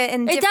does it,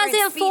 and it does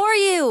it for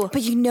you.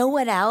 But you know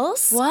what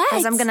else? What?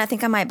 Because I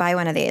think I might buy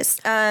one of these.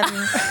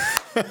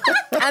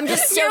 I'm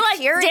just so You're like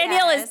curious.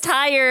 Danielle is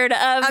tired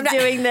of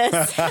doing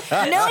this.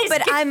 No,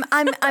 but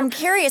I'm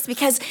curious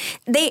because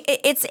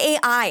it's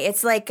AI.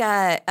 It's like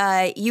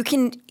you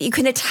can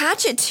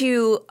attach it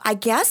to, I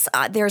guess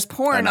there's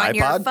porn on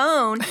your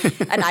phone.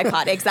 An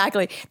iPod,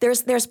 exactly.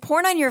 There's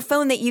porn on your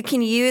phone that you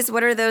can use.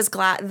 What are those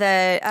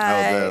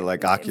the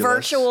like Oculus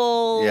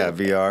virtual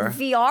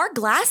VR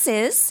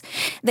glasses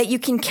that you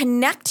can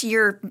connect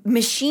your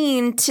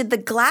machine to the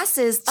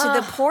glasses to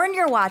the porn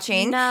you're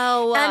watching.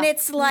 No, and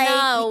it's like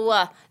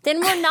no. Then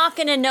we're not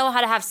going to know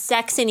how to have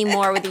sex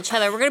anymore with each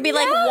other. We're going to be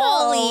like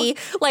Wall-E,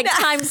 like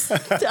times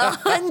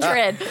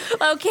 100.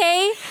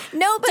 Okay?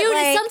 No, but dude,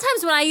 like,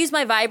 sometimes when I use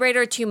my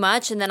vibrator too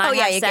much and then I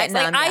have sex,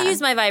 like I use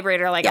my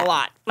vibrator like a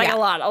lot. Like a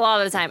lot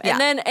of the time. Yeah.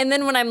 And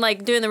then when I'm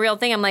like doing the real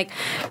thing, I'm like,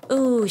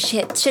 ooh,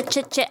 shit.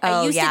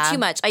 I used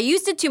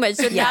it too much.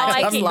 So now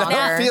I can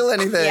I don't feel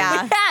anything.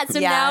 Yeah. So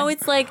now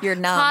it's like you're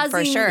numb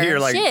for sure. You're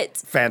like shit.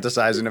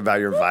 fantasizing about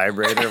your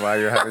vibrator while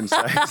you're having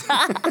sex.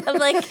 I'm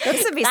like,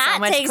 this would be so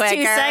much takes quicker.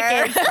 2 seconds.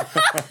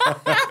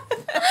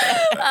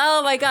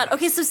 Oh my God.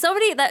 Okay, so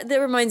somebody, that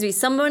reminds me,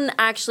 someone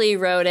actually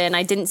wrote in,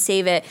 I didn't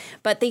save it,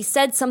 but they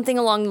said something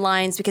along the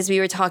lines, because we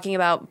were talking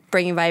about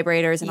bringing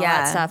vibrators and all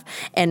that stuff,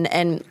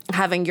 and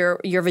having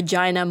your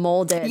vagina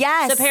molded.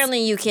 Yes. So apparently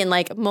you can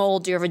like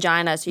mold your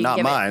vagina. So you Not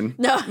give mine.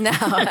 No.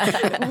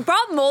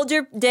 Probably mold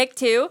your dick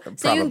too.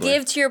 So you can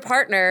give to your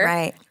partner.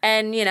 Right.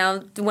 And, you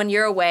know, when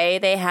you're away,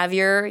 they have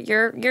your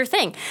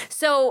thing.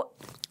 So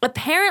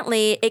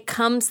apparently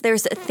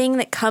there's a thing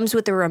that comes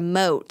with a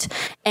remote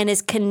and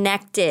is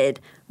connected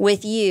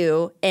with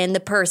you and the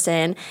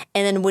person,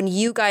 and then when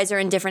you guys are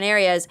in different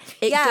areas,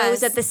 it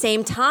goes at the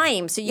same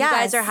time. So you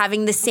guys are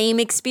having the same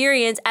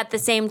experience at the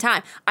same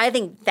time. I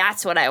think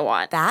that's what I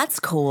want.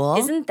 That's cool.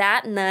 Isn't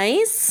that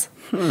nice?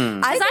 I'd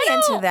be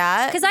into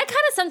that. Because I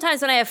kind of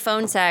sometimes when I have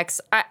phone sex,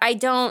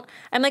 I'm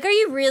like, are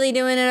you really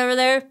doing it over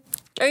there?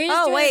 Are you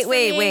just doing this for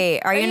me?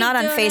 wait. Are you not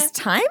on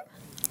FaceTime?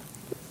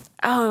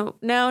 Oh,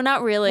 no,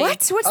 not really.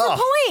 What's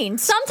the point?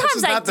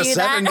 Sometimes I do that. This is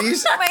not the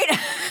 70s. Wait.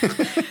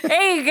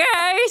 Hey,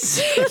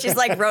 guys. She's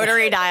like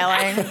rotary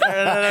dialing. Oh,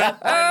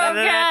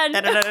 God.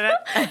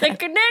 The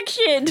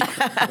connection.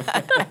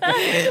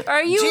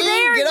 Are you Gene,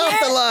 there get yet? off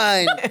the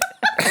line.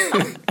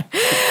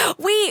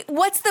 Wait,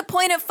 what's the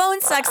point of phone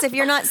sex if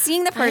you're not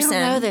seeing the person? I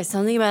don't know. There's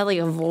something about like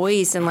a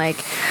voice and like,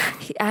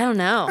 I don't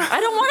know.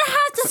 I don't want to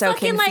have to So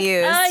fucking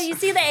confused. like, oh, you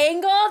see the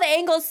angle? The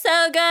angle's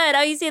so good.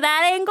 Oh, you see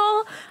that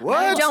angle? What?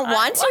 I don't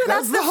want to.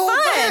 That's the whole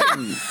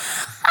fun. thing.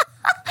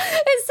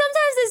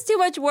 Sometimes it's too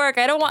much work.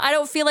 I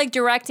don't feel like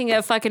directing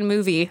a fucking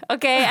movie.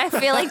 Okay, I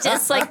feel like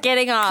just like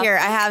getting off. Here,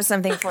 I have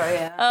something for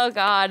you. Oh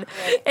God,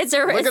 it's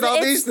a Look at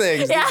all these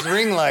things. Yeah. These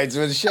ring lights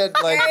with shit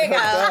like There you go.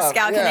 hooked up.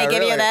 Scout, can I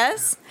give you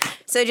this?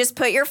 So just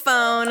put your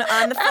phone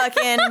on the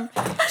fucking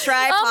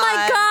tripod. Oh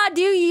my God,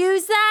 do you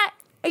use that?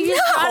 You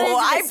just brought it into the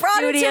I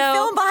brought it to studio.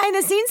 film behind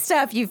the scenes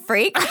stuff, you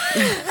freak.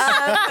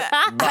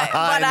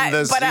 Behind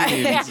the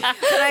scenes.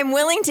 But I'm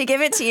willing to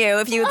give it to you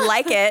if you would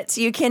like it.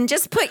 You can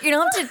just you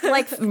don't have to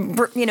like,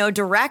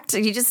 direct.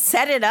 You just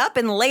set it up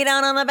and lay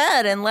down on the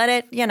bed and let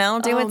it, do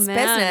its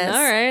business.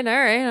 All right.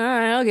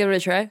 I'll give it a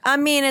try. I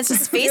mean, it's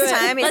just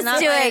FaceTime. It's Let's not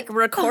do like it.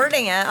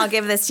 recording it. I'll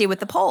give this to you with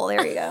the pole.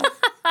 There you go.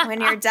 When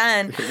you're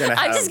done.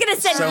 I'm just gonna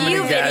send so many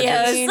you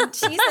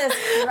gadgets. videos. Jesus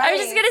Christ. I'm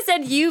just gonna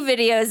send you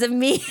videos of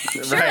me.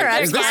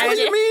 Right. Is this what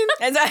you mean?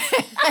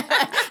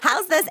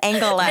 How's this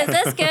angle Is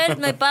look? this good? Does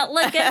my butt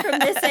look good from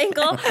this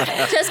angle?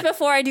 Just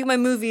before I do my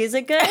movie, is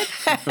it good?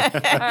 All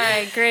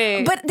right,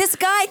 great. But this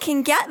guy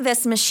can get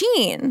this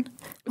machine.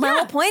 My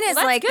whole point is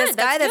that's like good. this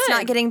guy that's good.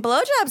 not getting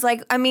blowjobs.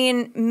 Like, I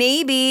mean,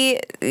 maybe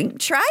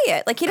try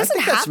it. Like, he doesn't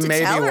have that's to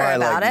maybe tell her why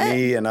about like it.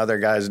 me and other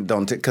guys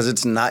don't because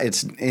it's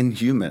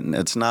inhuman.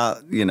 It's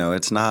not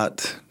it's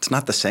not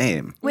the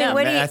same. Wait,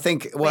 what do you- I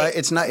think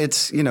it's not.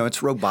 It's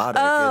it's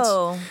robotic.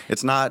 Oh.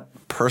 It's not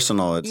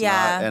personal. It's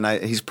Yeah. not.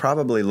 And he's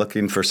probably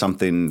looking for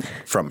something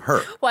from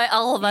her. Why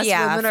all of us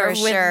Yeah, women are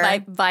for with sure.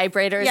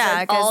 vibrators Yeah,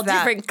 like 'cause all that-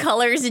 different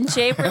colors and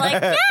shape. We're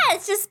like, yeah,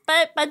 it's just,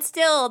 but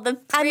still, the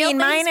I real mean,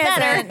 thing's mine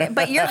better. isn't.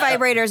 But your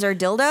vibrators are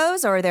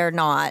dildos or they're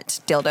not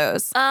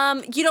dildos?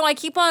 I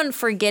keep on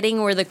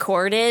forgetting where the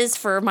cord is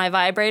for my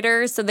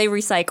vibrators, so they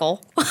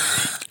recycle.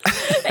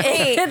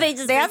 Hey, they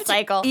just have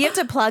recycle. You have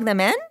to plug them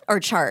in or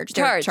charge?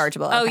 They're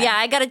chargeable. Oh, okay. yeah,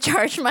 I got to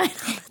charge mine.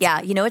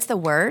 Yeah, you know it's the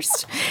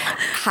worst?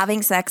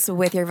 Having sex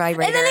with your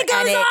vibrator And then it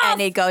goes off!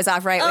 and it goes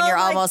off right when Oh you're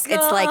my almost,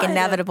 it's like God.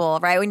 inevitable,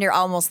 right? When you're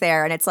almost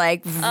there and it's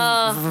like,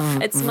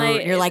 It's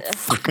my. you're like,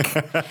 fuck. It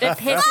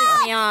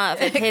pisses me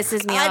off. It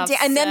pisses me off.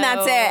 And then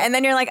that's so- it. And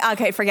then you're like,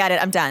 okay, forget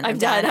it. I'm done. I'm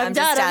done. I'm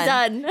just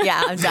done.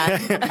 Yeah, I'm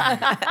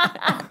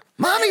done.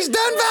 Mommy's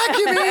done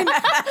vacuuming.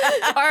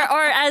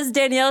 Or as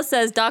Danielle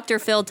says, Dr.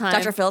 Phil time.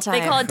 Dr. Phil time.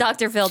 They call it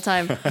Dr. Phil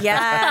time.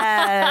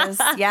 Yes.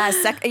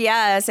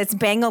 Yes. It's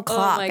Bangle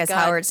clock, my as God.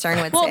 Howard Stern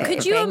would say. Well,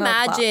 could you Bangle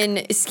clock.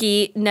 imagine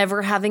Skeet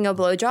never having a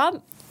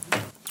blowjob?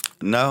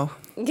 No.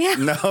 Yeah.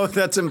 No,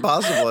 that's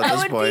impossible at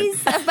this point.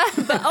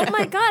 But, oh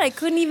my God, I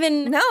couldn't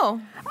even. No.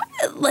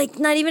 Like,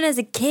 not even as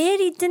a kid,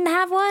 he didn't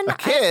have one. A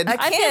kid?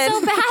 I feel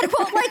so bad,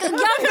 but like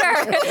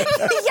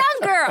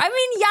younger.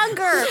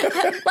 Younger.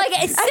 Like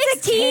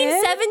 16,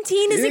 kid?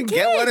 17 You as a didn't kid.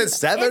 get one at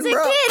 7, As a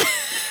bro? kid.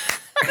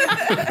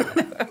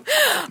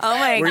 Oh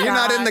my God. Were you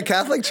not in the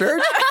Catholic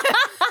Church?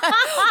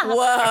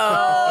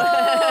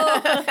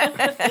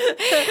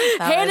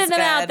 Handing them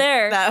out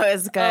there. That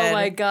was good. Oh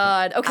my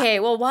God. Okay,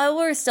 well, while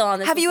we're still on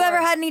this. Have you ever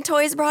had any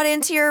toys brought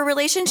into your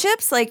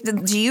relationships? Like,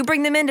 do you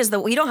bring them in?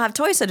 You don't have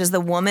toys, so does the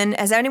woman,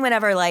 has anyone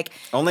ever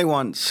Only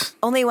once.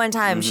 only one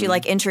time she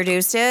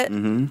introduced it?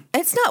 Mm-hmm.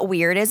 It's not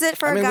weird, is it,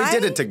 for I mean, a guy? we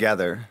did it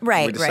together.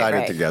 Right, We decided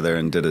right. together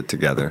and did it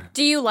together.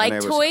 Do you like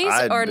And it toys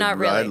was- or not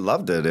really? I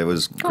loved it. It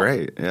was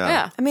great. Yeah.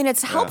 Yeah. I mean,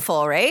 it's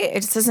helpful, right?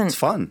 It just isn't. It's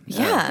fun.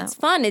 Yeah. It's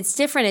fun. It's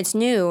different. It's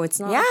new. It's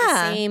not the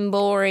Yeah. same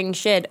boring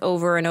shit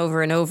over and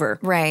over and over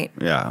Right.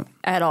 Yeah.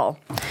 at all.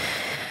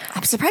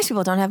 I'm surprised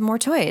people don't have more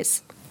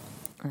toys.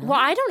 Well,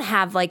 I don't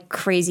have like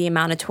crazy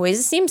amount of toys.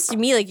 It seems to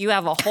me like you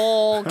have a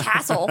whole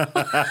castle.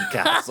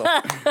 Castle.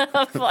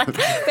 Like,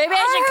 maybe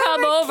I should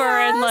come over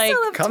and like.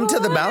 Come to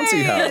the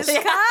bouncy house.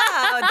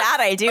 That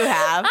I do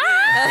have.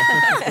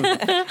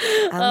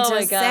 I'm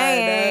just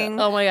saying.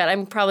 Oh my God.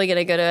 I'm probably going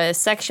to go to a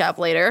sex shop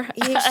later.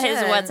 You Is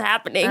should. what's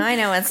happening. I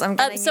know. I'm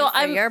getting So you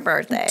for your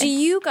birthday. Do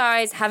you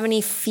guys have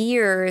any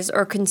fears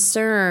or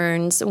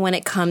concerns when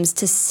it comes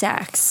to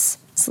sex?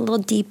 It's a little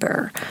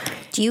deeper.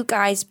 Do you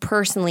guys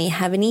personally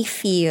have any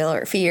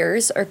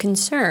fears or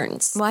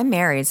concerns? Well, I'm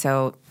married,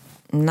 so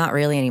not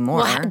really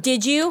anymore.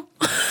 Did you?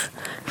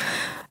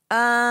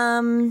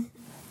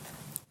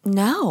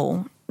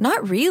 No,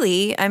 not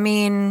really. I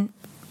mean,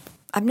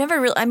 I've never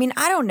really. I mean,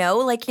 I don't know.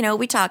 Like,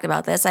 we talked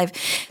about this.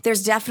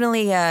 There's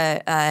definitely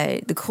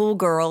the cool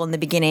girl in the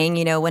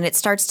beginning. When it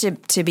starts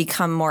to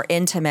become more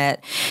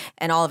intimate,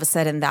 and all of a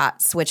sudden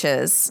that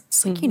switches.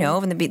 It's like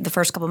in the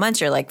first couple months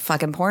you're like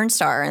fucking porn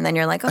star, and then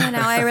you're like, oh,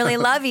 now I really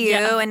love you,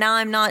 and now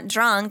I'm not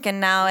drunk, and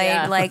now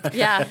I like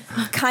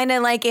kind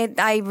of like it.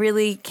 I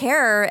really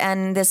care,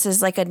 and this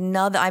is like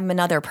I'm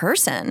another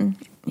person.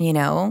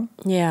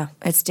 Yeah.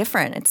 It's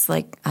different. It's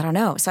like, I don't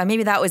know. So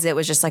maybe that was it,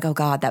 was just like, oh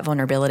God, that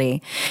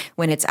vulnerability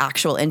when it's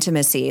actual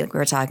intimacy, like we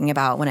were talking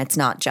about, when it's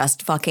not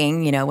just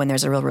fucking, when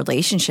there's a real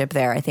relationship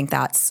there. I think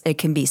it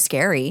can be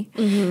scary.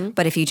 Mm-hmm.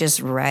 But if you just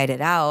write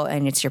it out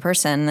and it's your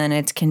person, then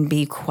it can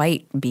be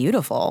quite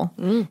beautiful.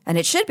 And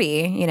it should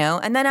be,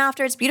 and then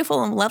after it's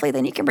beautiful and lovely,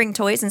 then you can bring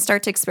toys and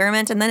start to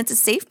experiment, and then it's a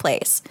safe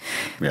place.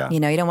 Yeah.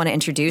 You don't want to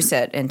introduce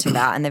it into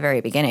that in the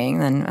very beginning.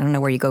 Then I don't know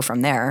where you go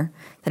from there.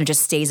 Then it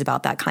just stays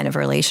about that kind of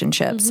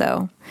relationship. Mm-hmm.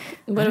 So,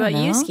 what about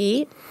you,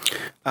 Skeet?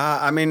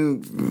 I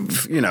mean,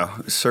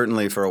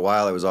 certainly for a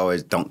while it was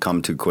always don't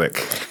come too quick.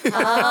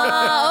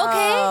 Oh,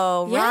 okay.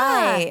 Oh,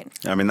 right.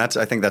 I mean, I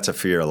think that's a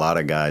fear a lot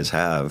of guys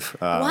have.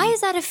 Why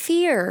is that a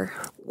fear?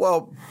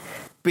 Well,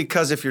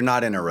 because if you're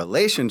not in a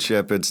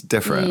relationship, it's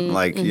different.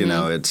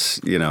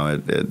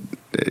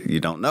 You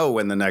don't know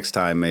when the next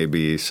time may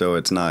be, so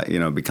it's not,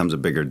 it becomes a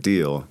bigger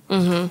deal.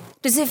 Mm-hmm.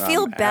 Does it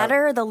feel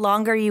better the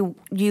longer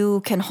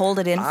you can hold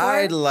it in for?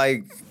 I'd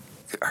like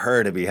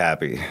her to be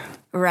happy.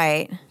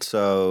 Right.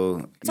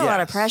 So it's a lot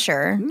of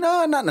pressure.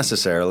 No, not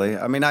necessarily.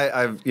 I mean,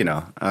 I'm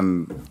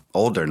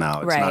older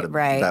now. It's not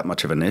that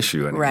much of an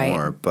issue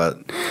anymore. Right.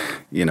 But,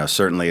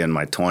 certainly in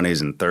my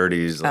 20s and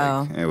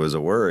 30s, it was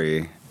a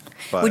worry.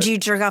 But would you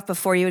jerk off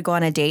before you would go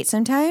on a date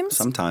sometimes?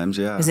 Sometimes,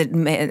 yeah. Because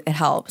it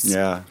helps.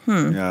 Yeah.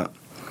 Yeah.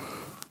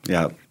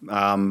 Yeah.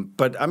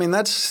 But I mean,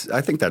 I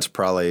think that's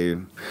probably,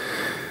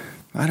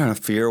 I don't know,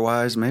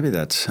 fear-wise, maybe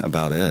that's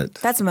about it.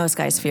 That's most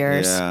guys'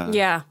 fears.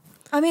 Yeah.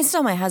 I mean,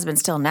 still my husband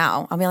still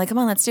now. I'll be like, come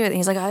on, let's do it. And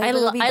he's like,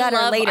 it'll be better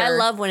later. I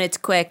love when it's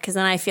quick, because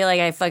then I feel like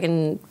I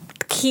fucking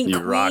You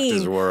rocked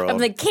his world. I'm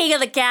the king of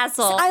the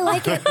castle. I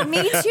like it.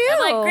 Me too. I'm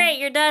like, great,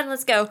 you're done.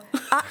 Let's go.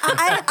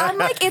 I'm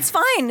like, it's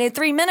fine.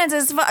 3 minutes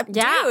is fine.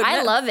 Yeah, Dude,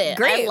 I love it.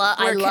 Great. I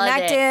We're love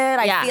connected. It.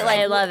 I feel like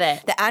I love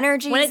it. The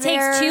energy. When it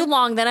takes too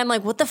long, then I'm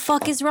like, what the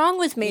fuck is wrong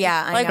with me?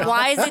 Yeah, I know.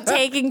 why is it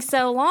taking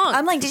so long?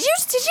 I'm like, did you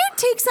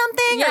take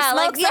something or Yeah,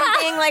 smoke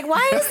something? Like,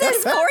 why is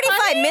this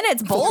 45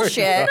 minutes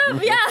bullshit?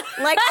 Yeah.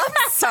 Like,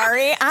 I'm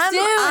sorry.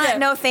 Dude,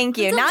 no, thank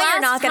you. When's the Now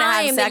you're last not going to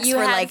have time sex that you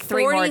for had like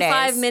 3 more days.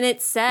 45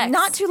 minutes sex.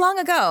 Not too long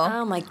ago.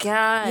 Oh my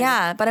God.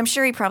 Yeah, but I'm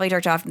sure he probably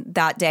jerked off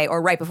that day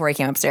or right before he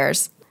came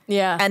upstairs.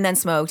 Yeah. And then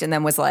smoked and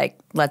then was like,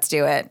 let's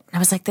do it. I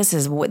was like, this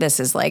is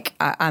like,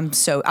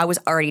 I was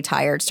already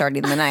tired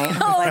starting the night.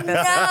 Oh,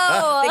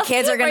 no. The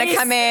kids are going to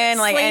come in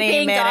like any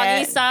Sleeping minute.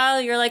 doggy style.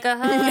 You're like,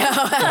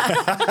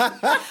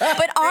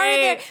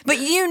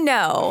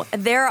 But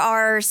there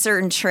are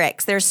certain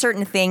tricks. There's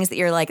certain things that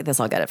you're like, this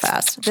will get it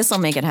fast. This will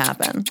make it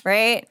happen,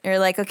 right? You're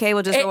like, okay,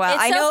 we'll just go out.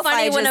 It's I so know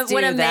funny if I just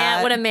when do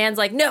that. when a man's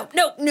like, no,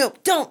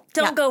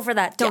 don't go for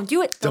that. Don't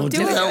do it. Don't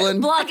do that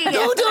one. Blocking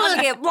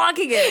it.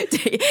 Blocking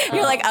it.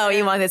 You're like, oh,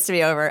 you want this to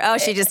be over. Oh,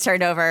 she just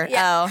turned over.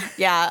 Yeah. Oh,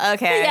 yeah,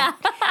 okay. Yeah.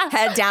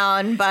 Head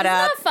down, butt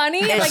up. Isn't that funny?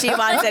 And Like, she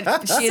wants it.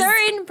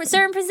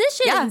 certain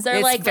positions are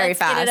it's like, very let's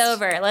fast. get it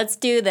over. Let's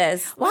do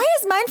this. Why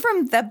is mine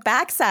from the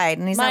backside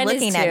and he's Mine not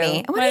is looking at too.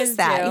 me? What Mine is is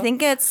that? too. You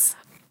think it's...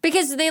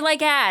 Because they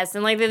like ass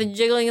and like they're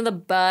jiggling in the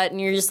butt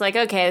and you're just like,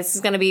 okay, this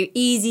is going to be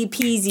easy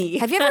peasy.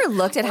 Have you ever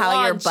looked at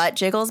how your Launch. butt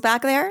jiggles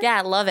back there? Yeah,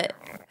 I love it.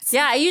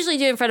 Yeah, I usually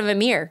do it in front of a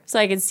mirror so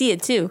I can see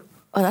it too.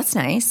 Oh, that's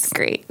nice.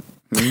 Great.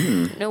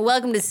 No,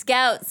 welcome to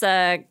Scout's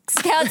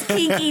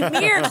kinky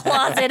mirror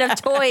closet of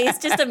toys.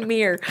 Just a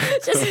mirror.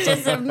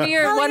 Just a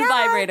mirror, one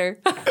vibrator.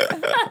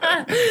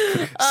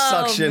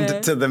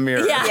 Suctioned to the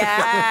mirror. Yeah.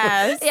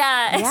 Yes.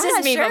 Yeah, it's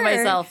just me by sure.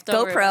 myself.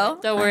 Don't worry about GoPro.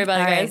 it. Don't worry about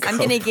All it, right. guys. I'm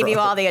going to give you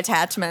all the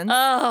attachments.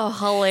 Oh,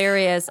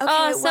 hilarious.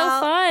 Oh, so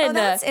fun. Oh,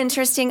 that's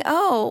interesting.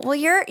 Oh, well,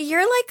 you're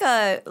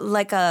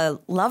like a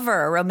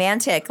lover, a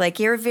romantic. Like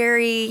you're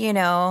very,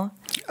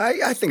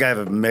 I think I have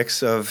a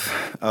mix of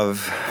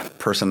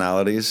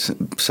personalities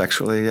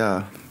sexually,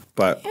 yeah.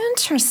 But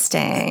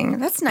Interesting.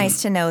 That's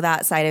nice to know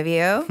that side of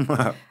you.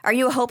 Are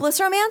you a hopeless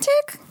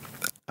romantic?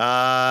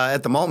 at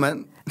the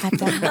moment,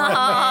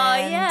 Oh,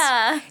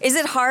 yeah. Is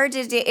it hard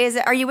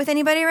to are you with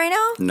anybody right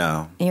now?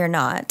 no. You're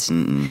not.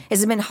 Mm-mm.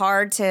 Has it been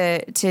hard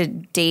to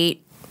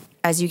date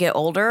as you get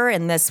older?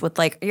 And this with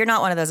like, you're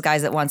not one of those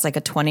guys that wants like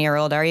a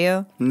 20-year-old, are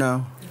you?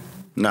 No,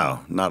 not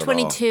at all.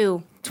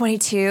 22.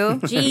 22?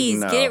 Jeez,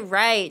 No. get it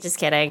right. Just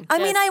kidding. I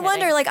mean, I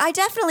wonder, like, I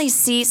definitely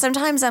see,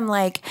 sometimes I'm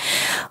like,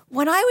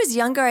 when I was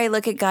younger, I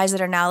look at guys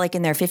that are now like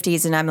in their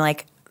 50s and I'm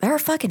like, they're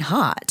fucking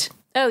hot.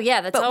 Oh,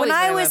 yeah. That's But always when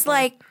I my was weapon.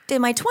 like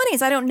in my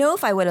 20s, I don't know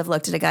if I would have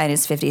looked at a guy in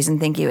his 50s and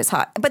think he was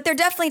hot. But there are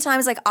definitely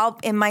times like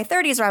in my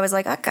 30s where I was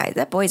like,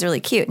 that boy's really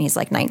cute. And he's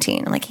like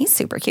 19. I'm like, he's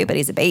super cute, but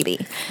he's a baby.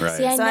 Right.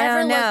 See, I So I never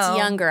don't looked know.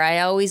 younger. I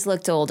always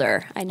looked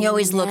older. You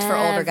always looked for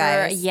older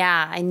guys.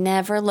 Yeah, I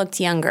never looked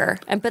younger.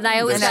 But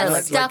I always I got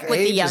looked stuck with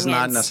the age is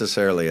not youngins.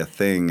 necessarily a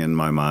thing in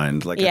my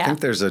mind. Like Yeah. I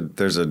think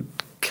there's a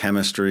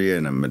chemistry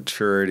and a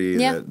maturity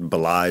Yeah. that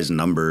belies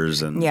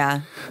numbers, and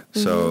Yeah.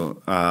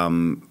 so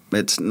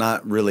it's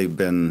not really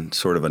been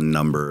sort of a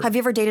number. Have you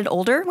ever dated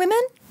older women?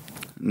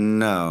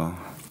 No.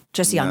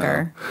 Just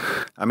younger.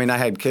 I mean, I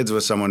had kids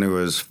with someone who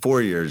was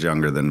 4 years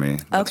younger than me.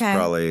 That's Okay.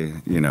 probably,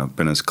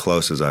 been as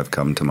close as I've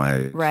come to my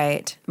age.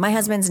 Right. My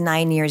husband's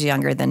 9 years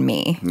younger than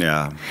me.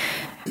 Yeah.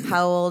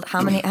 How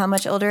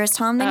much older is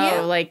Tom than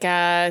Oh, you? like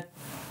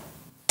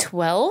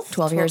 12?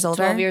 12 years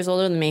older? 12 years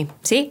older than me.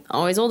 See?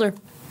 Always older.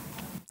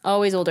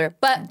 Always older.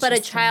 But a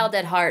child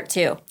at heart,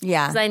 too.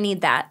 Yeah. Because I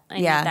need that. I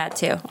Yeah. need that,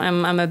 too.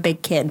 I'm a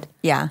big kid.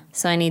 Yeah.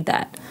 So I need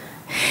that.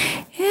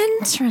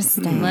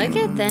 Interesting. Look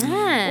at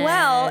that.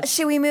 Well,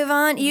 should we move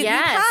on? You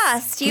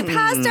passed. You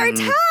passed our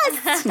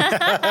test.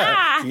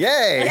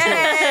 Yay!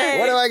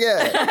 What do I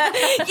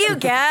get? You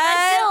get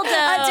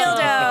a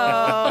dildo.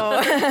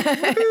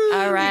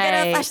 All right. You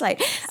get a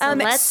flashlight.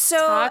 Let's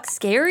talk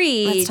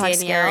scary. Let's talk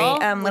scary. Danielle.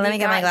 Well, What let do me you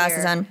get my got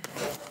glasses here? on.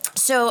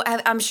 So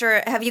I'm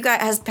sure, have you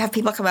guys, have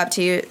people come up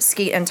to you,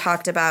 Skeet, and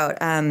talked about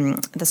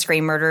the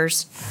Scream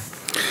murders?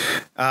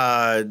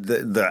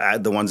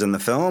 The ones in the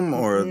film,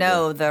 or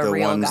No, the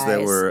real ones that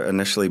guys. were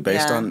initially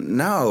based Yeah. on?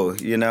 No,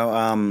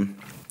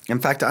 in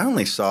fact, I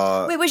only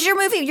saw. Wait, was your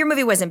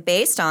movie wasn't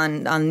based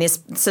on this?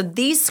 So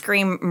these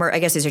Scream, I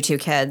guess these are two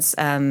kids.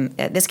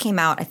 This came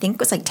out, I think it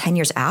was like 10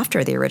 years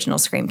after the original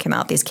Scream came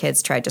out. These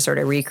kids tried to sort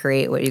of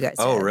recreate what you guys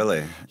Oh, did.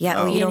 really?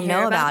 Yeah, Oh. you don't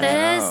Hear know about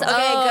this? it.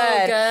 Oh,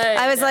 Okay, good. good.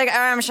 I was like,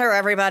 I'm sure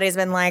everybody's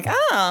been like,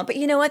 oh, but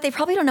you know what? They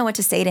probably don't know what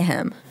to say to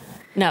him.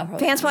 No.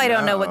 Fans probably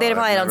don't know what they No,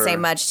 probably I've don't say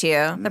never- much to you.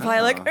 They're probably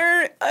like,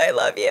 I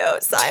love you.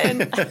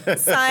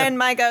 Sign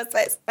my ghost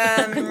face.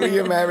 Will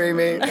you marry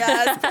me?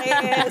 Yes, please.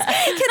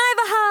 Can I have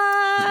a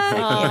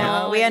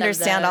hug? We I love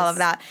understand all of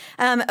this.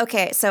 that.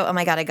 Okay, so oh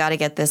my god, I got to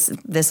get this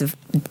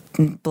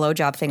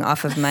blowjob thing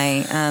off of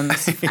my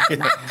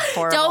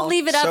horrible. Don't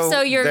leave it up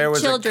so your there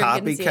was children a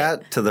can see it.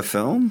 copycat to the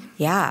film?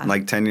 Yeah.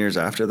 Like 10 years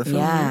after the film?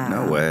 Yeah.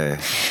 No way.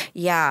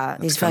 Yeah,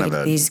 kind of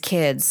a these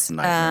kids.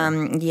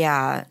 nightmare.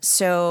 Yeah.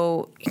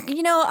 So,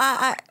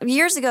 I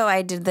years ago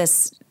I did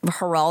this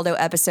Geraldo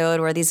episode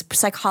where these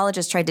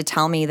psychologists tried to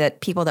tell me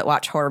that people that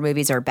watch horror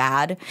movies are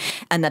bad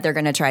and that they're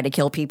going to try to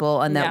kill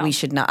people and that No. we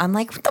should not. I'm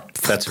like, what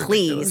the That's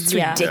please,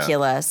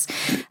 ridiculous. it's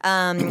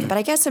ridiculous. But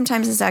I guess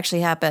sometimes this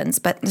actually happens.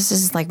 But this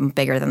is like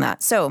bigger than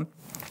that. So.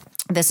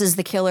 This is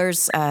the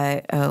killers.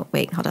 Oh,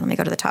 wait, hold on. Let me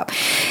go to the top.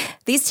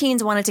 These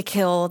teens wanted to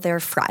kill their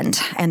friend,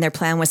 and their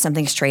plan was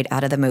something straight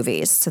out of the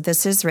movies. So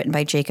this is written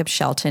by Jacob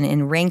Shelton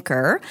in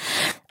Ranker.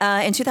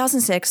 In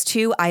 2006,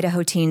 2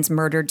 Idaho teens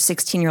murdered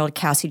 16-year-old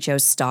Cassie Jo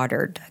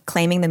Stoddard,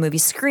 claiming the movie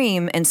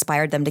Scream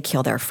inspired them to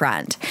kill their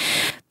friend.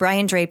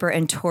 Brian Draper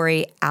and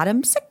Tori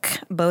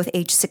Adamczyk, both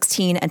age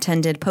 16,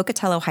 attended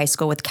Pocatello High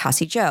School with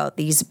Cassie Jo.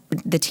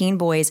 The teen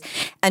boys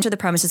entered the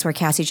premises where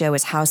Cassie Jo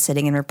was house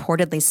sitting and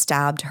reportedly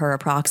stabbed her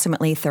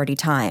approximately 30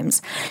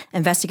 times.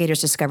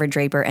 Investigators discovered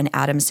Draper and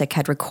Adamczyk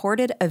had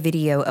recorded a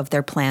video of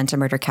their plan to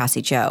murder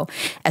Cassie Jo,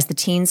 as the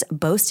teens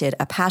boasted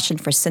a passion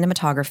for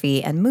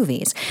cinematography and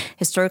movies.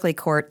 Historically,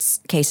 court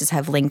cases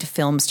have linked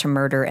films to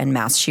murder and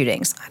mass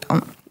shootings.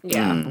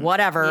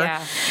 Whatever.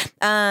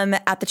 Yeah.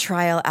 At the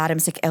trial,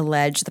 Adamczyk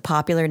alleged the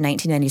popular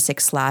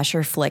 1996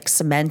 slasher flick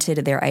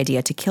cemented their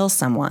idea to kill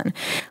someone.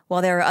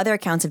 While there are other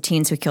accounts of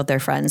teens who killed their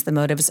friends, the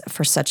motives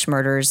for such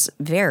murders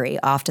vary.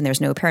 Often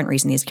there's no apparent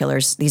reason these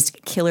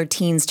killer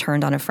teens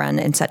turned on a friend,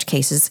 in such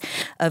cases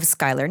of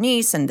Skylar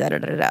Neese and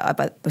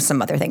but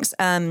some other things.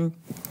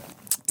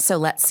 So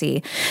let's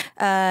see.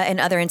 In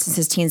other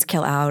instances, teens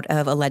kill out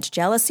of alleged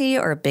jealousy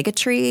or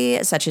bigotry,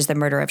 such as the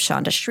murder of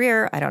Shonda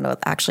Schreier. I don't know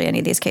actually any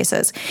of these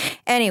cases.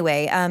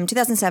 Anyway,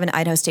 2007,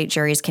 Idaho state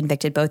juries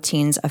convicted both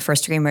teens of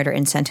first-degree murder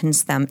and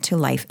sentenced them to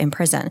life in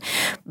prison.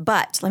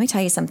 But let me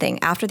tell you something.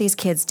 After these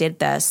kids did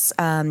this,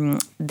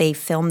 they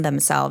filmed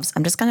themselves.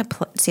 I'm just going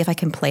to see if I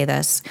can play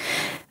this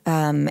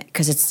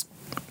because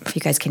if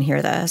you guys can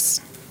hear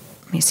this.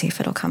 Let me see if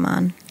it'll come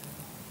on.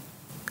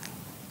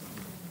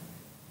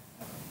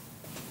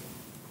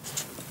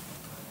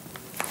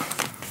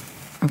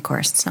 Of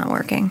course, it's not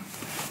working.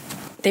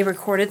 They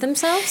recorded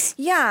themselves?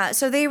 Yeah,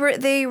 so they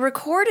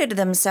recorded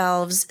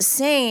themselves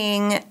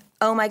saying,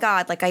 "Oh my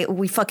God,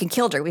 we fucking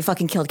killed her. We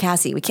fucking killed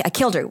Cassie. I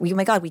killed her. Oh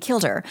my God, we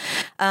killed her."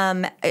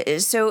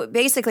 So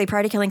basically,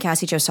 prior to killing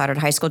Cassie Jo Stoddard,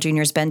 high school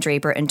juniors Ben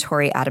Draper and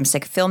Tori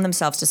Adamczyk filmed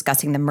themselves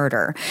discussing the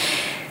murder.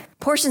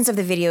 Portions of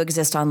the video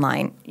exist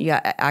online. You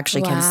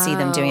actually can see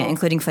them doing it,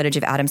 including footage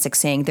of Adamczyk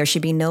saying there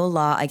should be no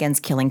law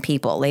against killing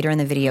people. Later in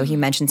the video, he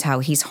mentions how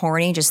he's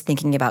horny just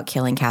thinking about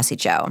killing Cassie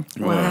Jo.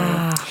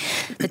 Wow.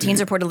 The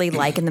teens reportedly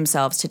likened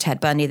themselves to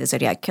Ted Bundy, the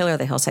Zodiac Killer,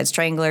 the Hillside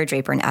Strangler.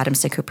 Draper and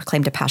Adamczyk, who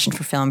proclaimed a passion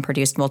for film,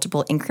 produced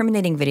multiple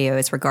incriminating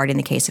videos regarding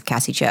the case of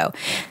Cassie Jo.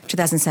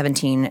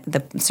 2017,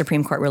 the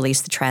Supreme Court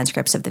released the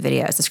transcripts of the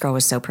videos. This girl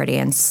was so pretty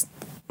and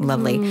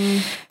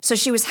lovely. So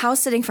she was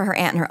house sitting for her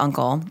aunt and her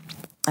uncle.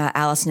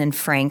 Allison and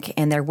Frank,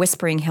 in their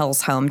Whispering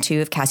Hills home,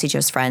 2 of Cassie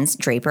Jo's friends,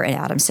 Draper and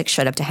Adamczyk,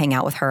 showed up to hang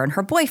out with her and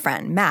her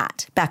boyfriend,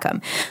 Matt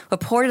Beckham.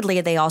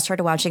 Reportedly, they all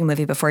started watching a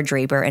movie before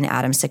Draper and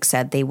Adamczyk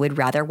said they would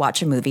rather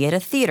watch a movie at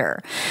a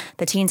theater.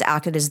 The teens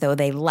acted as though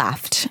they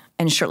left,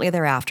 and shortly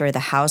thereafter, the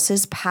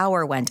house's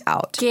power went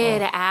out.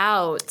 Get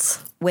out.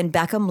 When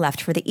Beckham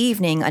left for the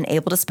evening,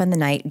 unable to spend the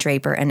night,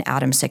 Draper and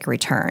Adamczyk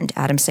returned.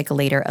 Adamczyk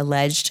later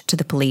alleged to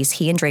the police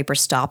he and Draper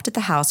stopped at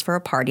the house for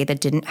a party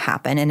that didn't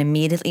happen and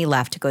immediately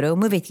left to go to a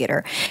movie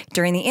theater.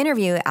 During the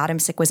interview,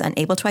 Adamczyk was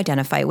unable to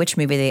identify which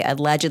movie they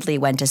allegedly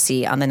went to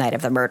see on the night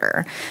of the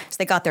murder. So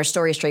they got their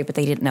story straight, but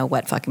they didn't know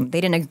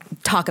they didn't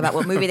talk about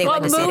what movie they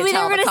went to see to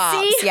tell the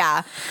cops.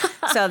 Yeah.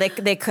 So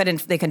they couldn't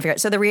figure it.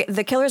 So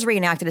the killers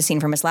reenacted a scene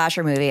from a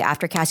slasher movie.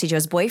 After Cassie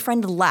Jo's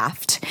boyfriend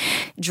left,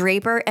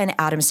 Draper and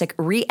Adamczyk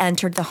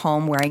re-entered the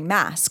home wearing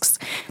masks.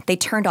 They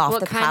turned off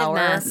the power. What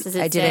kind of mask does it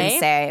say? I didn't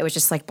say. It was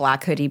just like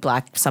black hoodie,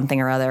 black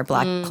something or other,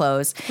 black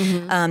clothes.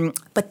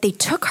 But they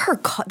took her.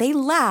 They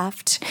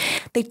left.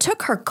 They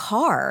took her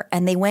car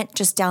and they went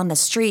just down the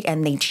street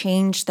and they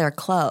changed their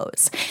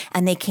clothes.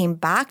 And they came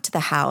back to the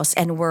house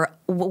and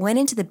went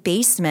into the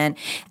basement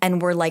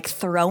and were like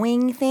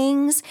throwing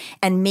things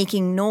and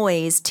making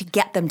noise to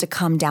get them to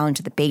come down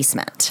to the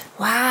basement.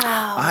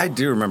 Wow. I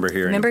do remember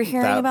hearing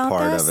that about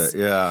part this? of it.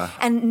 Yeah.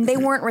 And they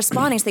weren't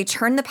responding, so they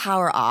turned the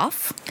power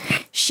off.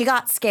 She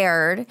got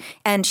scared,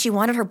 and she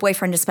wanted her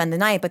boyfriend to spend the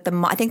night, but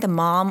I think the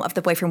mom of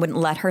the boyfriend wouldn't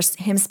let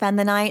him spend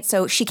the night,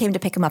 so she came to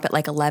pick him up at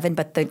like 11,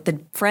 but the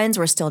friends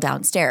were still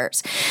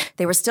downstairs.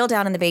 They were still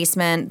down in the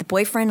basement. The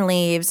boyfriend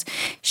leaves.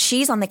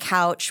 She's on the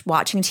couch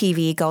watching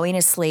TV, going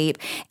to sleep,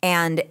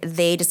 and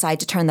they decide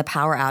to turn the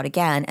power out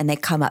again, and they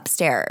come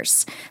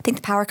upstairs. I think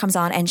the power comes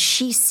on, and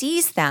she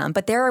sees them,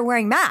 but they're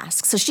wearing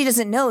masks, so she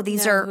doesn't know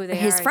these are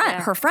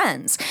her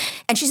friends.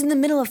 And she's in the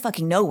middle of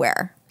fucking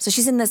nowhere. So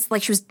she's in this,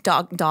 like she was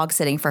dog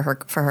sitting for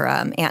her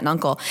aunt and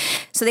uncle.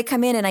 So they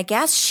come in, and I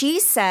guess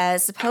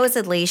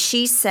supposedly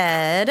she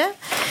said,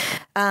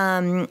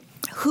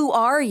 "Who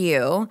are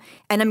you?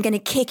 And I'm going to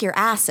kick your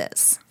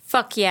asses."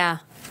 Fuck yeah.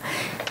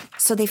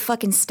 So they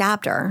fucking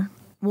stabbed her.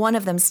 One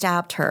of them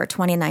stabbed her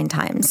 29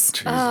 times.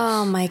 Jesus.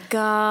 Oh my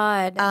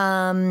God.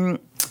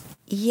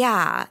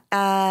 Yeah.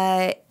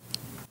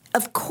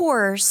 Of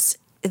course,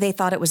 they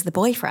thought it was the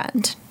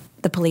boyfriend.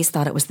 The police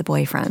thought it was the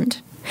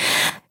boyfriend.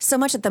 So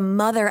much that the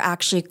mother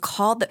actually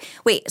called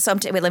wait,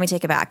 let me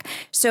take it back.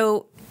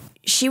 So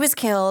she was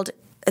killed.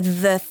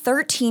 The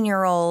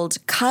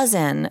 13-year-old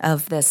cousin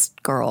of this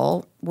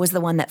girl was the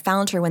one that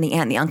found her when the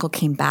aunt and the uncle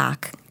came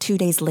back 2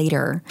 days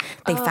later,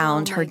 they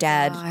found her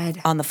dead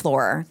on the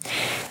floor.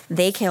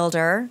 They killed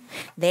her.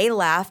 They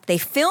left. They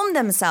filmed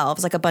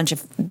themselves like a bunch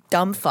of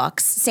dumb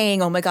fucks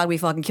saying, oh my God, we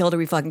fucking killed her.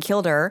 We fucking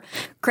killed her.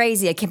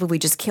 Crazy. I can't believe we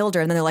just killed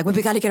her. And then they're like, well,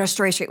 we got to get our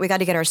story straight. We got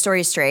to get our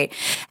story straight.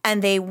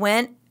 And they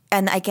went,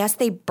 and I guess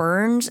they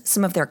burned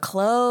some of their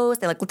clothes.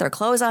 They lit their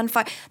clothes on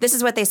fire. This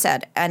is what they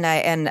said, and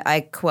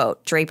I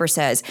quote: Draper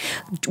says,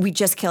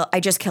 I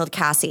just killed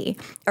Cassie,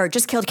 or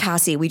just killed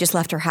Cassie. We just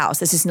left her house.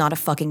 This is not a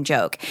fucking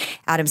joke."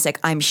 Adam's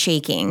like, "I'm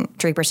shaking."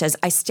 Draper says,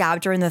 "I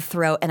stabbed her in the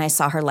throat, and I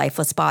saw her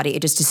lifeless body.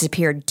 It just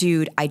disappeared.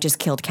 Dude, I just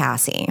killed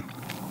Cassie."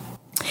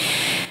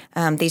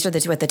 These are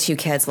what the two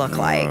kids look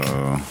like.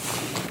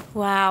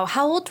 Wow.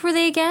 How old were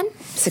they again?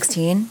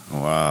 16.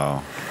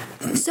 Wow.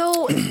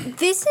 So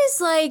this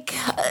is like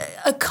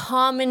a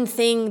common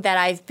thing that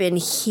I've been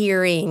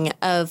hearing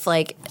of,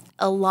 like,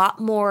 a lot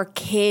more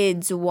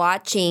kids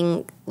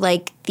watching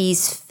like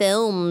these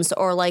films,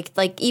 or like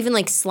even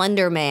like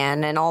Slender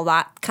Man and all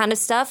that kind of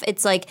stuff.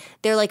 It's like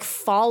they're like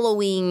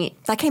following.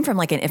 That came from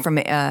like an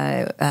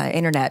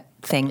internet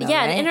thing, though,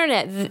 yeah, right? an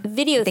internet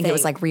video. I think it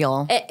was like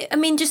real. I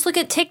mean, just look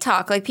at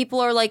TikTok. Like, people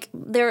are like,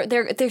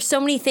 there's so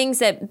many things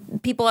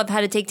that people have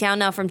had to take down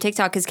now from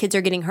TikTok because kids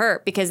are getting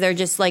hurt because they're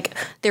just like,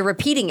 they're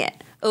repeating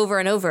it over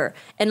and over.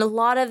 And a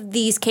lot of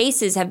these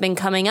cases have been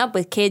coming up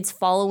with kids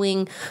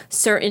following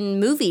certain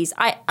movies.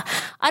 I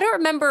don't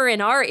remember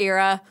in our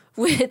era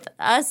with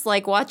us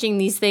like watching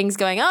these things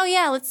going, oh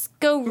yeah, let's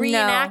go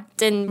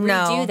reenact and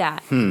redo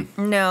that.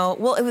 No.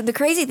 Well, the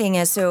crazy thing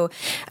is, so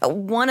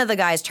one of the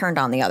guys turned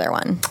on the other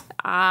one.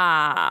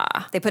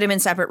 They put him in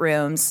separate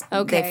rooms.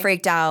 Okay. They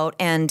freaked out,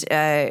 and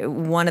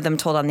one of them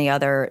told on the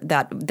other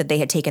that they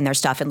had taken their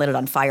stuff and lit it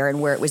on fire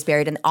and where it was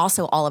buried, and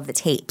also all of the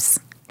tapes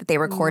that they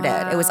recorded.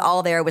 Wow. It was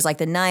all there. It was like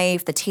the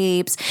knife, the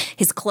tapes,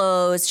 his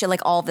clothes, shit,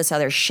 like all of this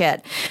other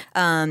shit.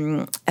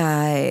 So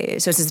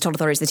it says the total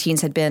authorities, the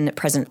teens had been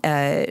present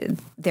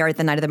there at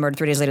the night of the murder.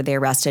 3 days later, they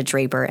arrested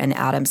Draper and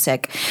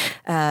Adamsick.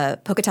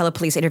 Pocatello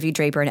police interviewed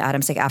Draper and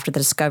Adamsick after the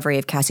discovery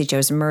of Cassie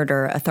Jo's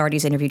murder.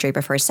 Authorities interviewed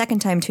Draper for a second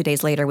time 2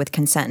 days later. With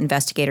consent,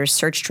 investigators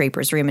searched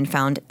Draper's room and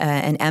found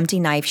an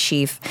empty knife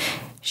sheath.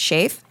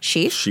 Sheath.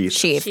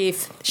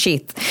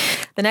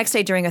 The next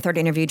day, during a third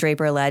interview,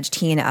 Draper alleged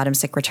he and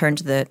Adamsick returned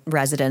to the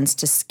residence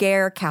to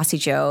scare Cassie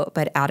Jo,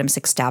 but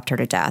Adamsick stabbed her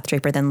to death.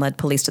 Draper then led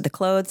police to the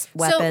clothes,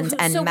 weapons,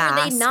 and masks. So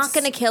were they not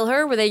going to kill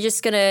her? Were they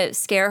just going to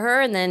scare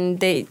her, and then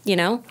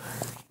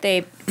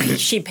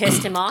she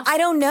pissed him off? I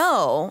don't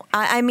know.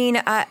 I mean,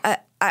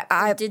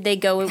 did they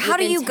go with how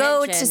do you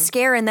go to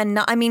scare and then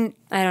not? I mean,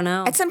 I don't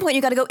know. At some point,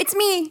 you got to go, it's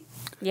me.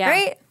 Yeah.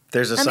 Right?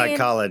 There's a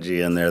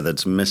psychology in there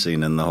that's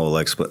missing in the whole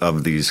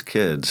of these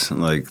kids,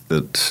 like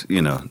that's,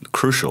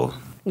 crucial.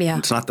 Yeah.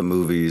 It's not the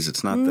movies.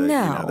 It's not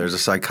the, there's a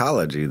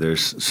psychology.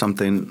 There's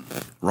something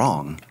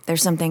wrong.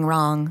 There's something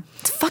wrong.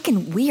 It's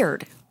fucking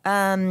weird.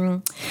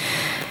 So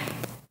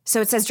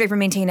it says Draper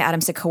maintained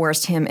Adamsick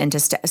coerced him into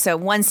so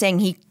one saying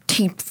he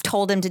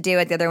told him to do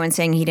it, the other one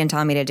saying he didn't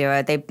tell me to do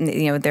it.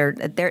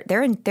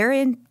 They're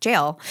in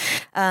jail.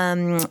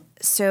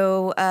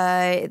 So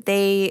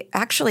they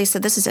actually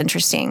said, this is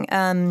interesting.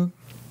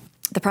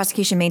 The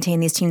prosecution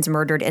maintained these teens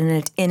murdered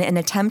in an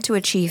attempt to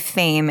achieve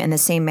fame in the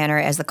same manner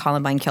as the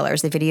Columbine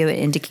killers. The video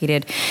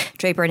indicated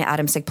Draper and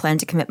Adamsick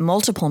planned to commit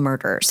multiple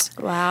murders.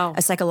 Wow.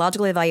 A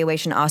psychological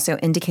evaluation also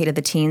indicated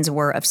the teens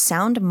were of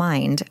sound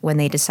mind when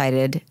they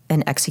decided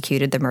and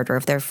executed the murder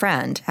of their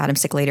friend.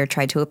 Adamsick later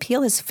tried to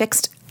appeal his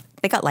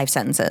they got life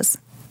sentences.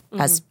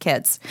 As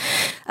kids.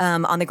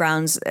 On the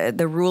grounds,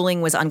 the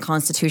ruling was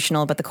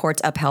unconstitutional, but the courts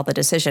upheld the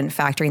decision,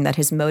 factoring that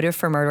his motive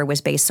for murder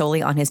was based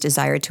solely on his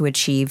desire to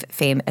achieve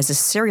fame as a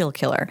serial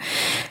killer.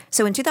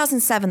 So in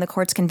 2007, the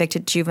courts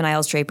convicted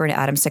juveniles Draper and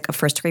Adamsick of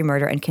first-degree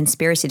murder and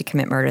conspiracy to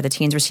commit murder. The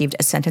teens received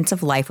a sentence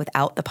of life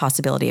without the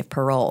possibility of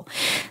parole.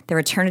 Their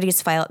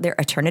attorneys filed an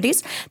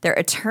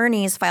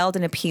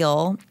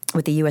appeal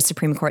with the U.S.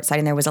 Supreme Court,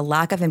 citing there was a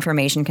lack of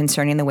information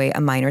concerning the way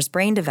a minor's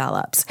brain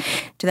develops.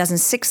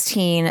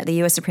 2016, the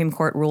U.S. Supreme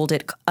Court ruled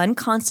it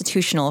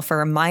unconstitutional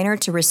for a minor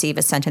to receive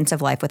a sentence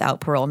of life without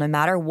parole, no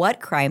matter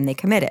what crime they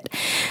committed.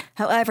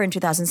 However, in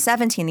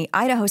 2017, the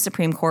Idaho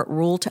Supreme Court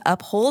ruled to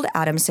uphold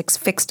Adamsick's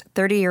fixed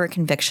 30-year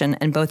conviction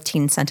in both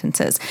teen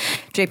sentences.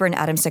 Draper and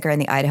Adamsick are in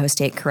the Idaho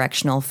State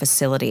Correctional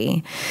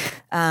Facility.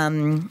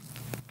 What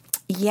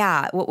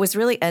was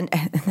really, and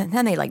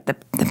then they the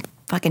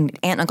fucking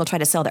aunt and uncle tried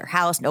to sell their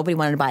house. Nobody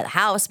wanted to buy the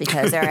house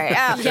because they're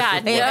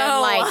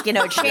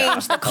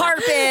changed the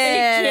carpet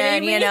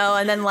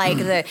and then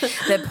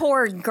the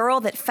poor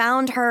girl that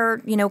found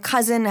her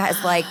cousin has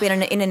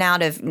been in and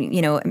out of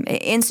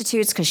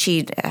institutes because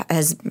she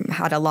has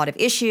had a lot of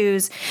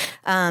issues.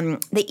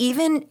 They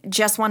even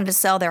just wanted to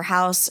sell their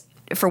house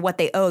for what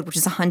they owed, which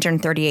is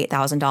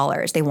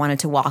 $138,000. They wanted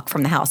to walk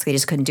from the house. They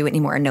just couldn't do it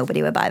anymore, and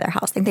nobody would buy their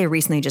house. I think they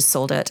recently just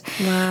sold it.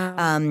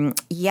 Wow.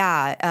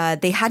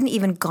 They hadn't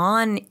even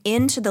gone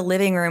into the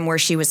living room where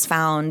she was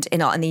found in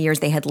the years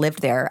they had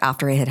lived there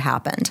after it had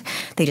happened.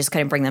 They just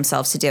couldn't bring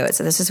themselves to do it.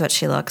 So this is what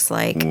she looks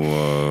like.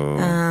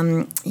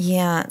 Whoa.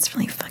 Yeah, it's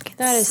really fucking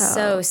That is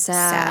so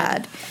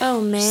sad.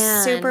 Oh,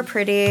 man. Super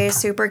pretty,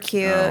 super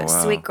cute,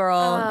 sweet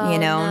girl, you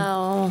know.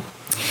 No.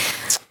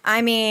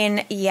 I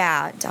mean,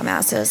 yeah,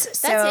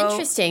 dumbasses. That's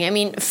interesting. I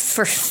mean,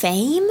 for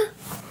fame?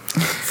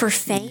 For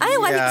fame? I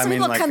know. Yeah, some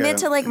people commit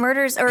to like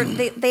murders, or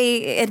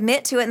they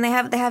admit to it, and they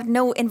have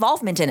no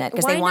involvement in it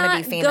because they want to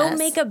be famous. Go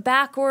make a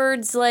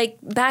backwards like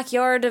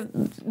backyard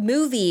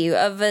movie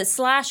of a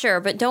slasher,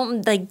 but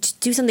don't like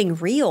do something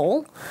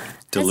real.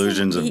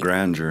 Delusions of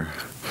grandeur.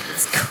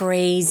 It's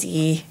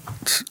crazy.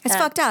 It's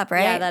fucked up,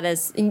 right? Yeah, that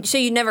is. So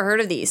you never heard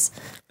of these?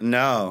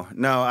 No.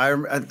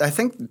 I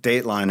think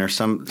Dateline or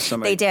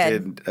somebody They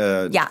did.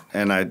 yeah.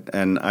 And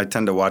I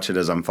tend to watch it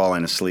as I'm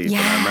falling asleep.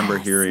 Yes, and I remember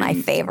hearing my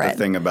favorite. the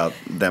thing about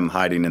them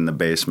hiding in the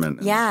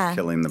basement, and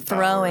killing the power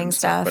throwing and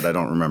stuff. But I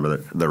don't remember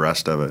the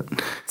rest of it.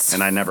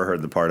 And I never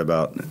heard the part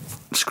about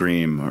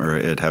Scream or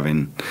it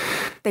having.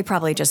 They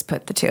probably just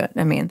put the two.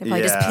 I mean, they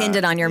probably just pinned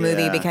it on your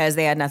movie because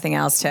they had nothing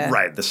else to.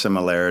 Right, the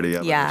similarity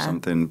of it or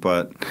something.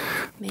 But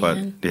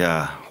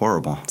yeah,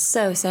 horrible.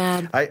 So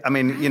sad. I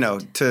mean, you know,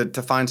 to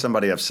find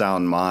somebody of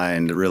sound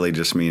mind really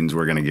just means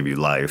we're going to give you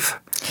life.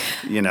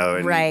 You know,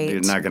 and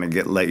you're not going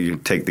to let you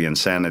take the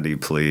insanity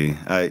plea.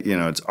 You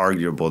know, it's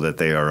arguable that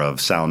they are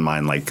of sound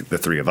mind, like the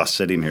three of us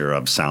sitting here are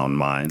of sound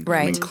mind.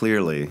 Right. I mean,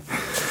 clearly.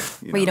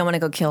 You don't want to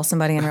go kill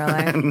somebody in real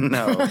life?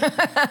 No.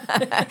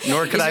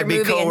 Nor could I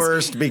be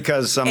coerced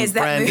because some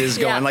friend is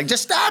going like,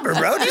 just stop her,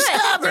 bro. Just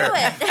stop her.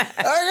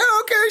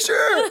 Okay,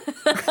 sure.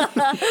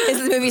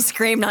 Is the movie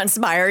Scream not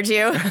inspired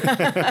you?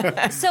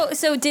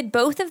 So did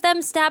both of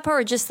them stab her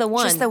or just the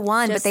one? Just the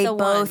one, but they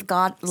both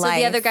got life. So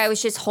the other guy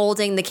was just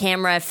holding the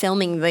camera,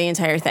 filming the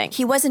entire thing.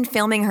 He wasn't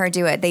filming her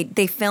do it.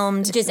 They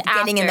filmed just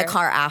getting in the after.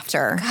 car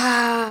after.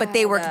 God. But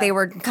they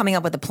were coming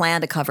up with a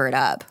plan to cover it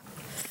up.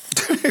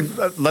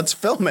 Let's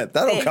film it.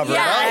 That'll cover it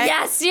up.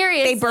 Yeah,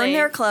 seriously. They burned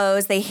their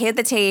clothes, they hid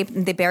the tape,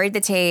 they buried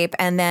the tape,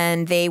 and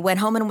then they went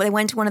home and they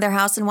went to one of their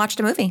house and watched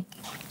a movie.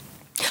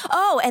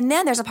 Oh, and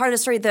then there's a part of the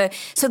story.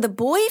 So the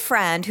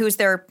boyfriend, who's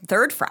their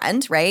third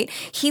friend, right?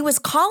 He was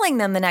calling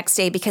them the next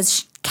day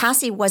because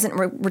Cassie wasn't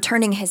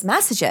returning his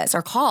messages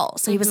or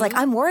calls. So he was like,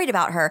 I'm worried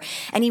about her.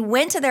 And he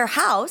went to their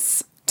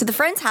house, to the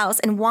friend's house,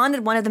 and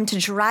wanted one of them to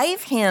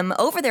drive him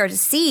over there to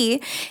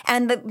see.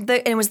 And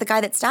it was the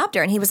guy that stopped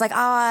her. And he was like,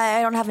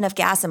 I don't have enough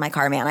gas in my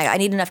car, man. I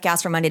need enough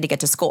gas for Monday to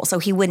get to school. So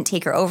he wouldn't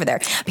take her over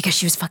there because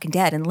she was fucking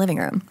dead in the living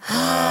room.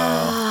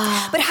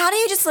 But how do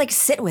you just like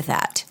sit with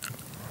that?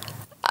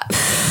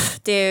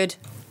 Dude.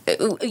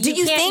 Do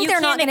you think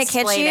they're not going to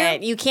catch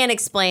you? You can't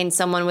explain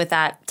someone with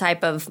that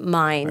type of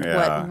mind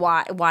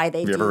why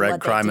they do you ever read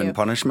what Crime they do. and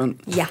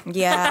Punishment? Yeah.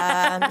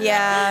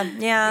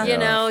 You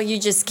know, you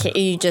just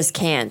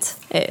can't.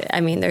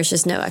 I mean, there's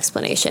just no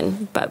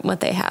explanation but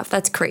what they have.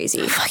 That's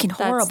crazy. Fucking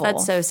horrible.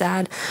 That's so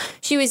sad.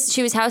 She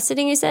was house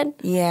sitting, you said?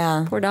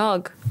 Yeah. Poor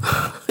dog.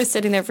 Was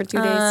sitting there for 2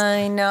 days.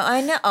 I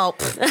know. Oh,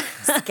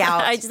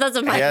 scout. That's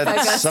what my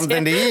That's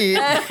something to eat.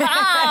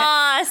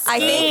 I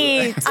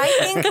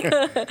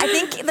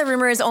think the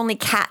rumor is only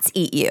cats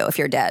eat you if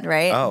you're dead,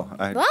 right? Oh.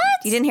 What?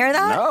 You didn't hear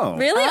that? No.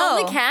 Really? Oh.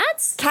 Only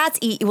cats? Cats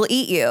will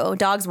eat you.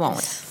 Dogs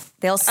won't.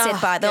 They'll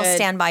they'll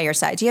stand by your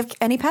side. Do you have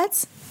any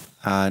pets?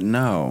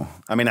 No.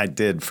 I mean, I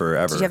did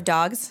forever. Did you have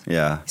dogs?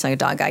 Yeah. He's like a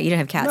dog guy. You didn't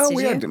have cats,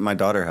 did you? My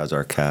daughter has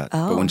our cat,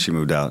 but when she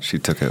moved out, she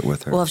took it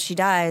with her. Well, if she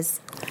dies,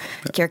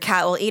 your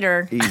cat will eat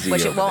her, Easy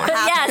which it over won't there.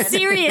 happen. Yeah,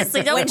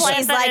 seriously. Don't When plant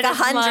she's that like in his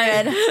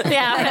 100. mind.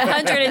 Yeah,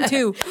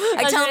 102.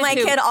 I tell my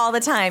 102. kid all the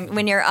time,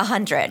 when you're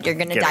 100, you're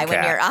going to Get a die when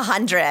cat. you're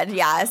 100.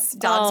 Yes,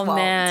 dogs Oh, won't.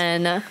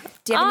 man.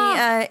 Do you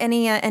have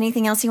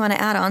anything else you want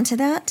to add on to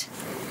that?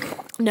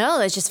 No,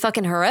 that's just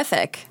fucking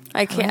horrific.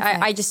 I can't.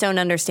 I just don't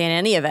understand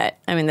any of it.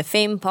 I mean, the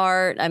fame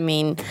part. I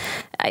mean,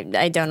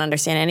 I don't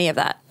understand any of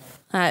that.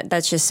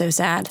 That's just so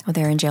sad. Well,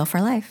 they're in jail for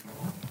life.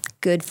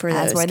 Good for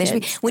That's those where they kids.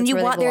 should be. When That's you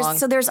where they watch,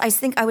 belong. I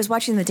think I was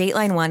watching the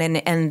Dateline one,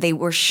 and they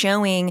were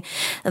showing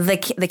the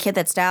kid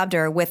that stabbed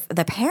her with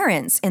the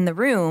parents in the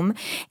room,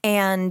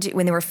 and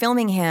when they were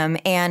filming him,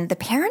 and the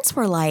parents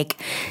were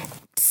like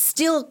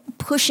still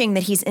pushing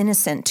that he's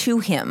innocent to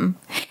him,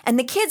 and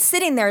the kid's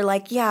sitting there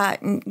like, yeah,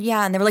 and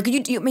they were like,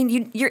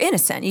 you're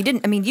innocent. You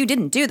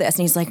didn't do this,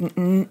 and he's like,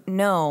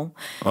 no,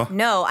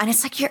 and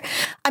it's like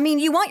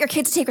you want your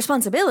kid to take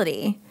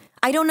responsibility.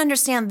 I don't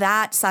understand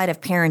that side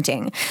of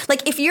parenting.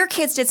 Like, if your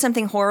kids did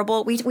something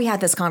horrible, we had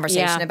this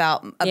conversation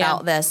about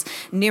this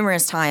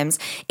numerous times.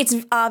 It's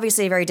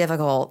obviously very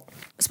difficult,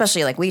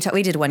 especially like we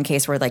did one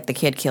case where like the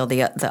kid killed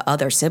the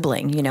other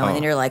sibling, and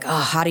then you're like, oh,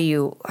 how do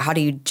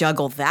you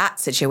juggle that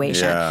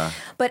situation? Yeah.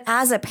 But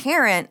as a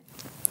parent,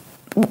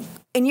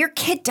 and your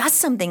kid does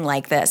something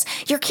like this,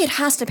 your kid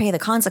has to pay the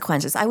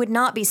consequences. I would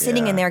not be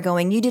sitting in there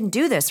going, you didn't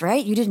do this,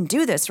 right? You didn't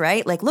do this,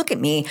 right? Like, look at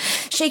me.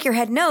 Shake your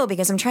head no,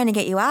 because I'm trying to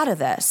get you out of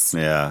this.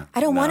 Yeah. I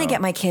don't want to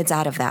get my kids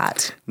out of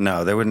that.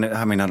 No, they wouldn't.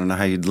 I mean, I don't know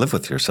how you'd live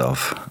with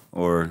yourself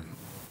or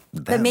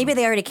them. But maybe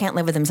they already can't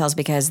live with themselves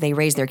because they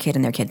raised their kid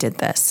and their kid did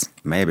this.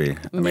 Maybe.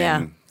 I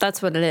mean,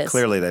 that's what it is.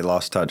 Clearly they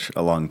lost touch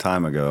a long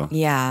time ago.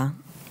 Yeah.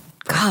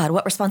 God,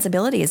 what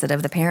responsibility is it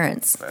of the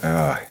parents?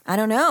 I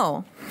don't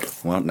know.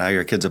 Well, now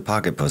your kid's a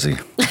pocket pussy.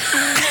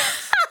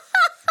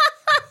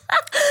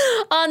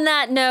 On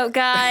that note,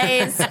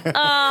 guys.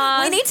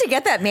 We need to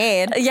get that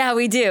made. Yeah,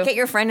 we do. Get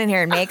your friend in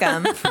here and make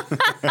them.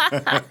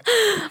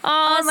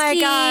 Oh my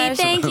gosh.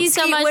 Thank you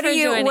so much for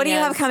joining What do you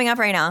us. have coming up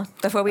right now?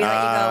 Before we let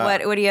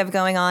you go, what do you have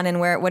going on, and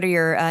what are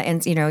your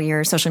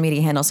your social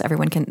media handles so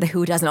everyone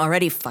who doesn't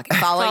already fucking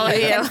follow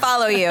you can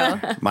follow you?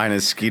 Mine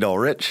is Skeet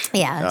Ulrich.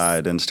 Yes.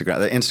 At Instagram.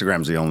 The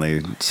Instagram's the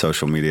only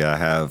social media I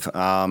have.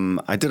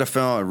 I did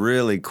a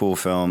really cool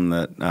film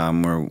that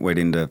we're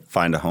waiting to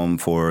find a home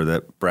for,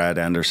 that Brad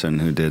Anderson,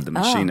 who did The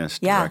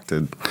Machinist,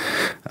 directed.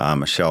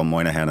 Michelle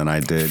Moynihan and I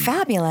did.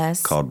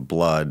 Fabulous. Called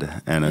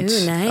Blood, and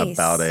it's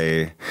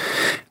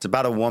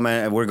about a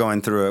woman. We're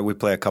going through it. We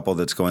play a couple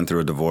that's going through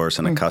a divorce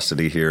and a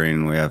custody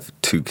hearing. We have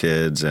 2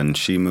 kids, and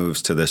she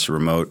moves to this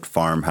remote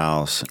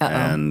farmhouse,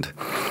 and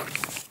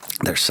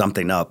there's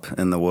something up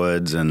in the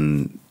woods,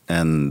 and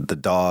the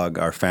dog,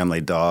 our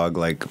family dog,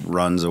 like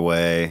runs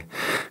away,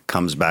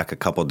 comes back a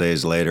couple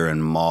days later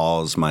and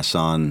mauls my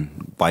son,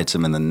 bites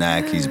him in the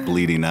neck. He's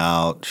bleeding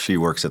out. She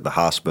works at the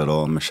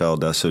hospital, and Michelle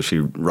does, so she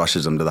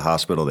rushes him to the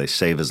hospital. They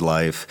save his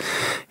life.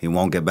 He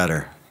won't get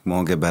better.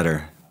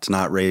 It's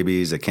not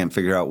rabies. They can't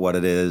figure out what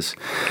it is.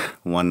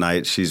 One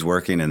night she's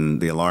working and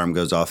the alarm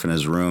goes off in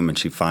his room, and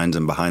she finds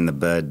him behind the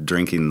bed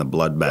drinking the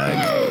blood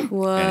bag.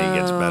 Whoa. And he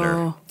gets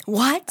better.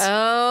 What?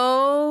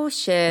 Oh,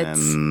 shit.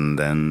 And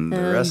then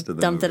the rest of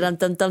the dum,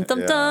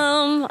 movie.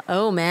 dum.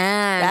 Oh,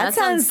 man. That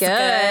sounds good.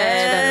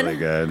 It's really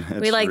good.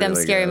 It's We like them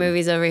really scary good.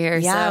 movies over here.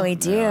 Yeah, so. we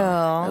do.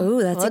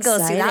 Ooh, that's we'll go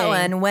see that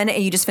exciting. one. When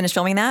you just finished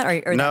filming that,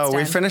 or No, that's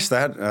we done? finished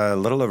that a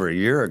little over a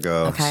year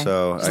ago. Okay.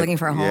 So Just looking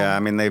for a home. Yeah, I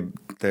mean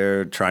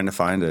they're trying to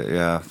find it.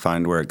 Yeah,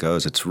 find where it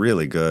goes. It's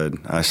really good.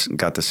 I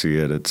got to see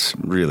it. It's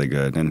really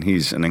good, and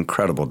he's an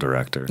incredible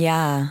director.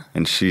 Yeah.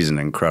 And she's an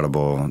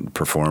incredible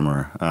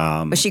performer.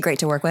 Was she great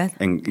to work with?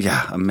 And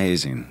yeah,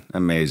 amazing.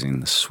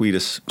 The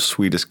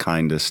sweetest,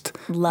 kindest,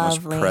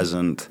 Lovely. most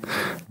present,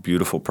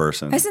 beautiful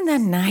person. Isn't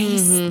that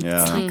nice?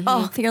 Yeah.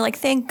 Oh, you're like,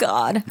 thank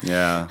God.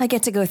 Yeah. I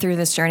get to go through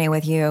this journey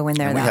with you when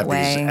they're And we that have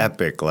way. these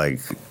epic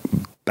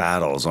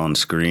battles on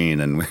screen,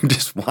 and we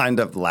just wind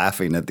up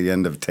laughing at the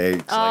end of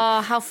takes.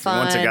 Oh, how fun.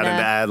 Once it got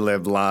into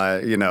ad-lib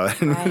line,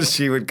 and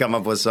she would come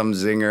up with some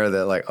zinger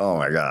that oh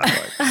my God.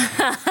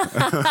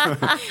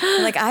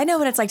 Like, I know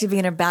what it's like to be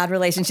in a bad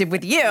relationship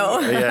with you.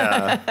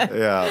 Yeah.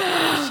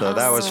 So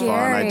that was fun.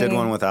 I did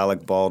one with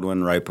Alec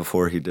Baldwin right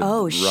before he did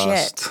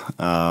Rust.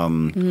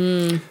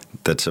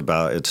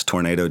 It's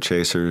tornado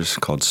chasers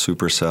called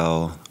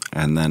Supercell.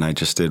 And then I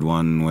just did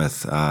one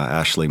with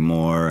Ashley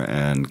Moore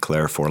and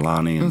Claire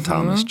Forlani and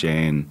Thomas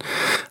Jane.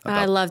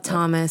 I love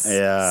Thomas.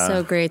 Yeah.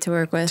 So great to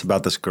work with. It's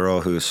about this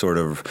girl who sort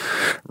of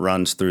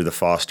runs through the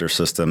foster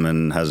system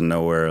and has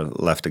nowhere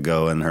left to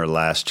go. And her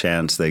last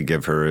chance they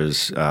give her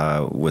is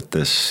with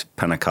this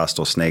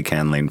Pentecostal snake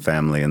handling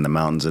family in the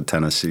mountains of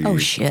Tennessee. Oh,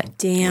 shit.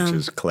 Damn. Which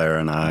is Claire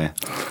and I.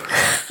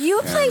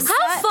 You play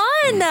How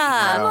fun.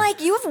 I'm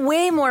like, you have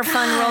way more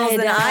fun roles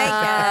than I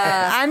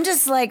get. I'm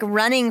just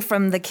running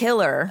from the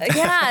killer.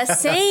 Yeah,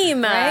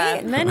 same.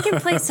 Right? Men can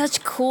play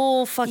such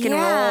cool fucking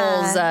Yeah.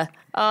 roles.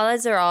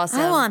 Those are awesome.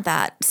 I want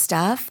that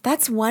stuff.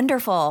 That's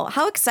wonderful.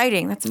 How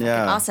exciting. That's fucking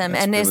awesome.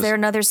 And is there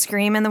another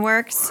Scream in the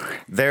works?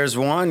 There's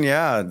one,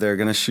 yeah. They're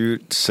going to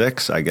shoot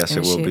 6, I guess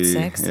it will be.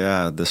 6?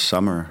 Yeah, this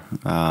summer.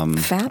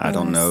 Fabulous. I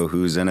don't know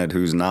who's in it,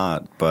 who's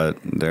not, but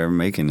they're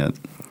making it.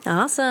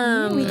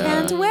 Awesome. We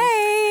can't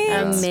wait.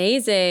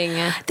 Amazing.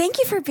 Thank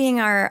you for being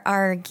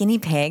our guinea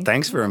pig.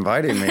 Thanks for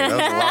inviting me. That was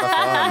a lot of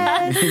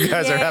fun. You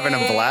guys are having a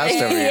blast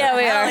over here. Yeah,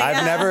 we are.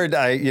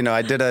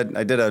 I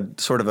did a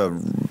sort of a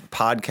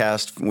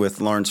podcast with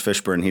Lawrence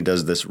Fishburne. He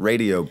does this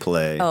radio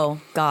play. Oh,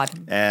 God.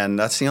 And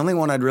that's the only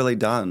one I'd really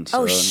done.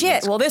 So Oh,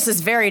 shit. Well, this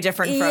is very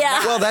different from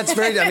that. Well, that's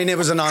very. I mean, it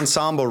was an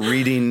ensemble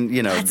reading, the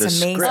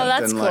amazing. script. Oh,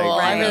 that's and cool.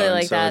 I really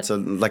like that. So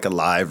it's like a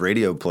live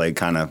radio play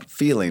kind of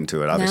feeling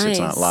to it. Obviously, it's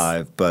not Nice.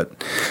 live,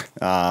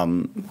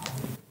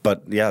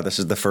 but yeah, this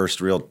is the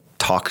first real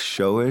talk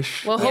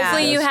show-ish. Well,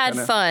 hopefully you had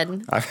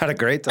fun. I've had a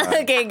great time.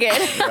 Okay,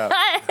 good.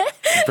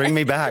 Bring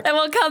me back. And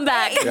we'll come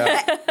back.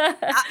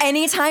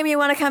 Anytime you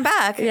want to come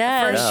back.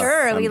 Yeah. For Yeah,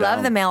 sure. I'm We love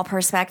down. the male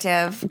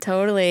perspective.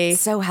 Totally.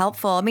 So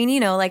helpful. I mean,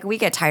 we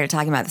get tired of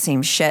talking about the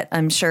same shit.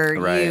 I'm sure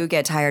Right. you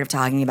get tired of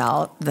talking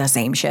about the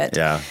same shit.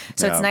 Yeah.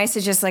 So it's nice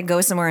to just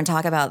go somewhere and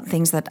talk about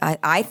things that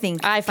I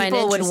think I find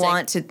people would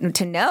interesting. want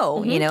to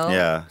know,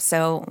 Yeah.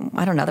 So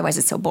I don't know. Otherwise,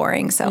 it's so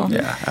boring. So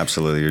Yeah,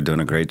 absolutely. You're doing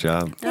a great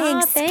job.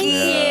 thanks. Thank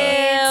you.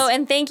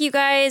 And thank you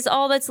guys,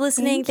 all that's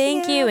listening.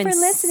 Thank you. for And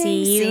listening.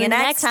 see you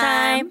next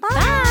time.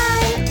 Bye.